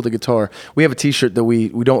Rose Bowl with a guitar. We have a t-shirt that we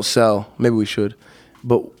don't sell. Maybe we should.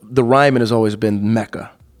 But the Ryman has always been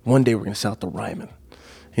Mecca. One day we're going to sell out the Ryman.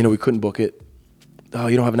 You know, we couldn't book it. Oh,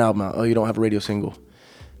 you don't have an album out. Oh, you don't have a radio single.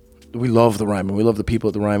 We love the Ryman. We love the people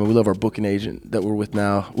at the Ryman. We love our booking agent that we're with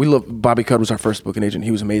now. We love Bobby Cudd was our first booking agent.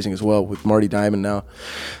 He was amazing as well with Marty Diamond now.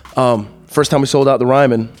 First time we sold out the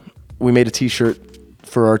Ryman, we made a t-shirt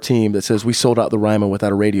for our team that says we sold out the Ryman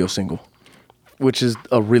without a radio single, which is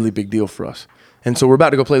a really big deal for us. And so we're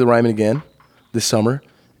about to go play the Ryman again this summer,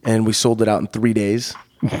 and we sold it out in 3 days.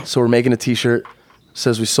 So we're making a t-shirt that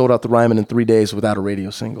says we sold out the Ryman in 3 days without a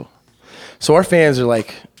radio single. So our fans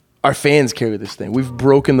carry this thing. We've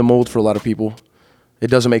broken the mold for a lot of people. It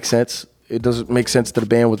doesn't make sense. It doesn't make sense that a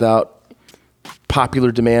band without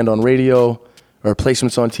popular demand on radio or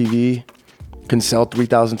placements on TV can sell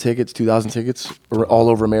 3,000 tickets, 2,000 tickets all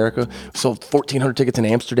over America. Sold 1,400 tickets in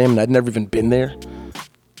Amsterdam, and I'd never even been there.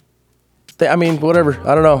 I mean, whatever.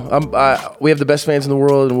 I don't know. We have the best fans in the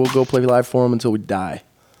world, and we'll go play live for them until we die,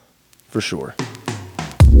 for sure.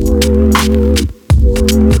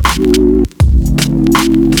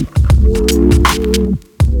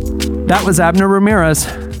 That was Abner Ramirez.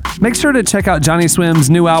 Make sure to check out Johnny Swim's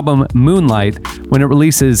new album, Moonlight, when it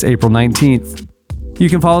releases April 19th. You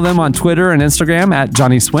can follow them on Twitter and Instagram at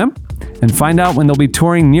Johnny Swim and find out when they'll be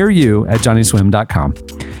touring near you at johnnyswim.com.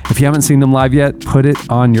 If you haven't seen them live yet, put it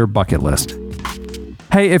on your bucket list.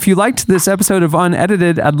 Hey, if you liked this episode of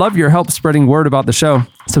Unedited, I'd love your help spreading word about the show.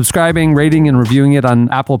 Subscribing, rating, and reviewing it on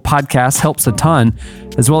Apple Podcasts helps a ton,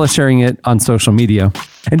 as well as sharing it on social media.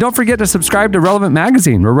 And don't forget to subscribe to Relevant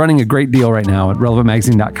Magazine. We're running a great deal right now at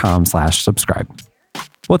relevantmagazine.com/subscribe.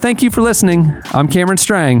 Well, thank you for listening. I'm Cameron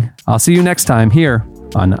Strang. I'll see you next time here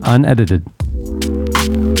on Unedited.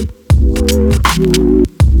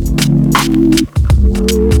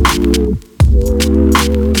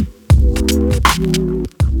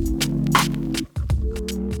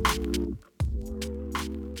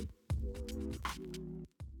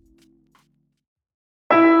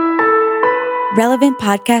 Relevant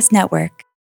Podcast Network.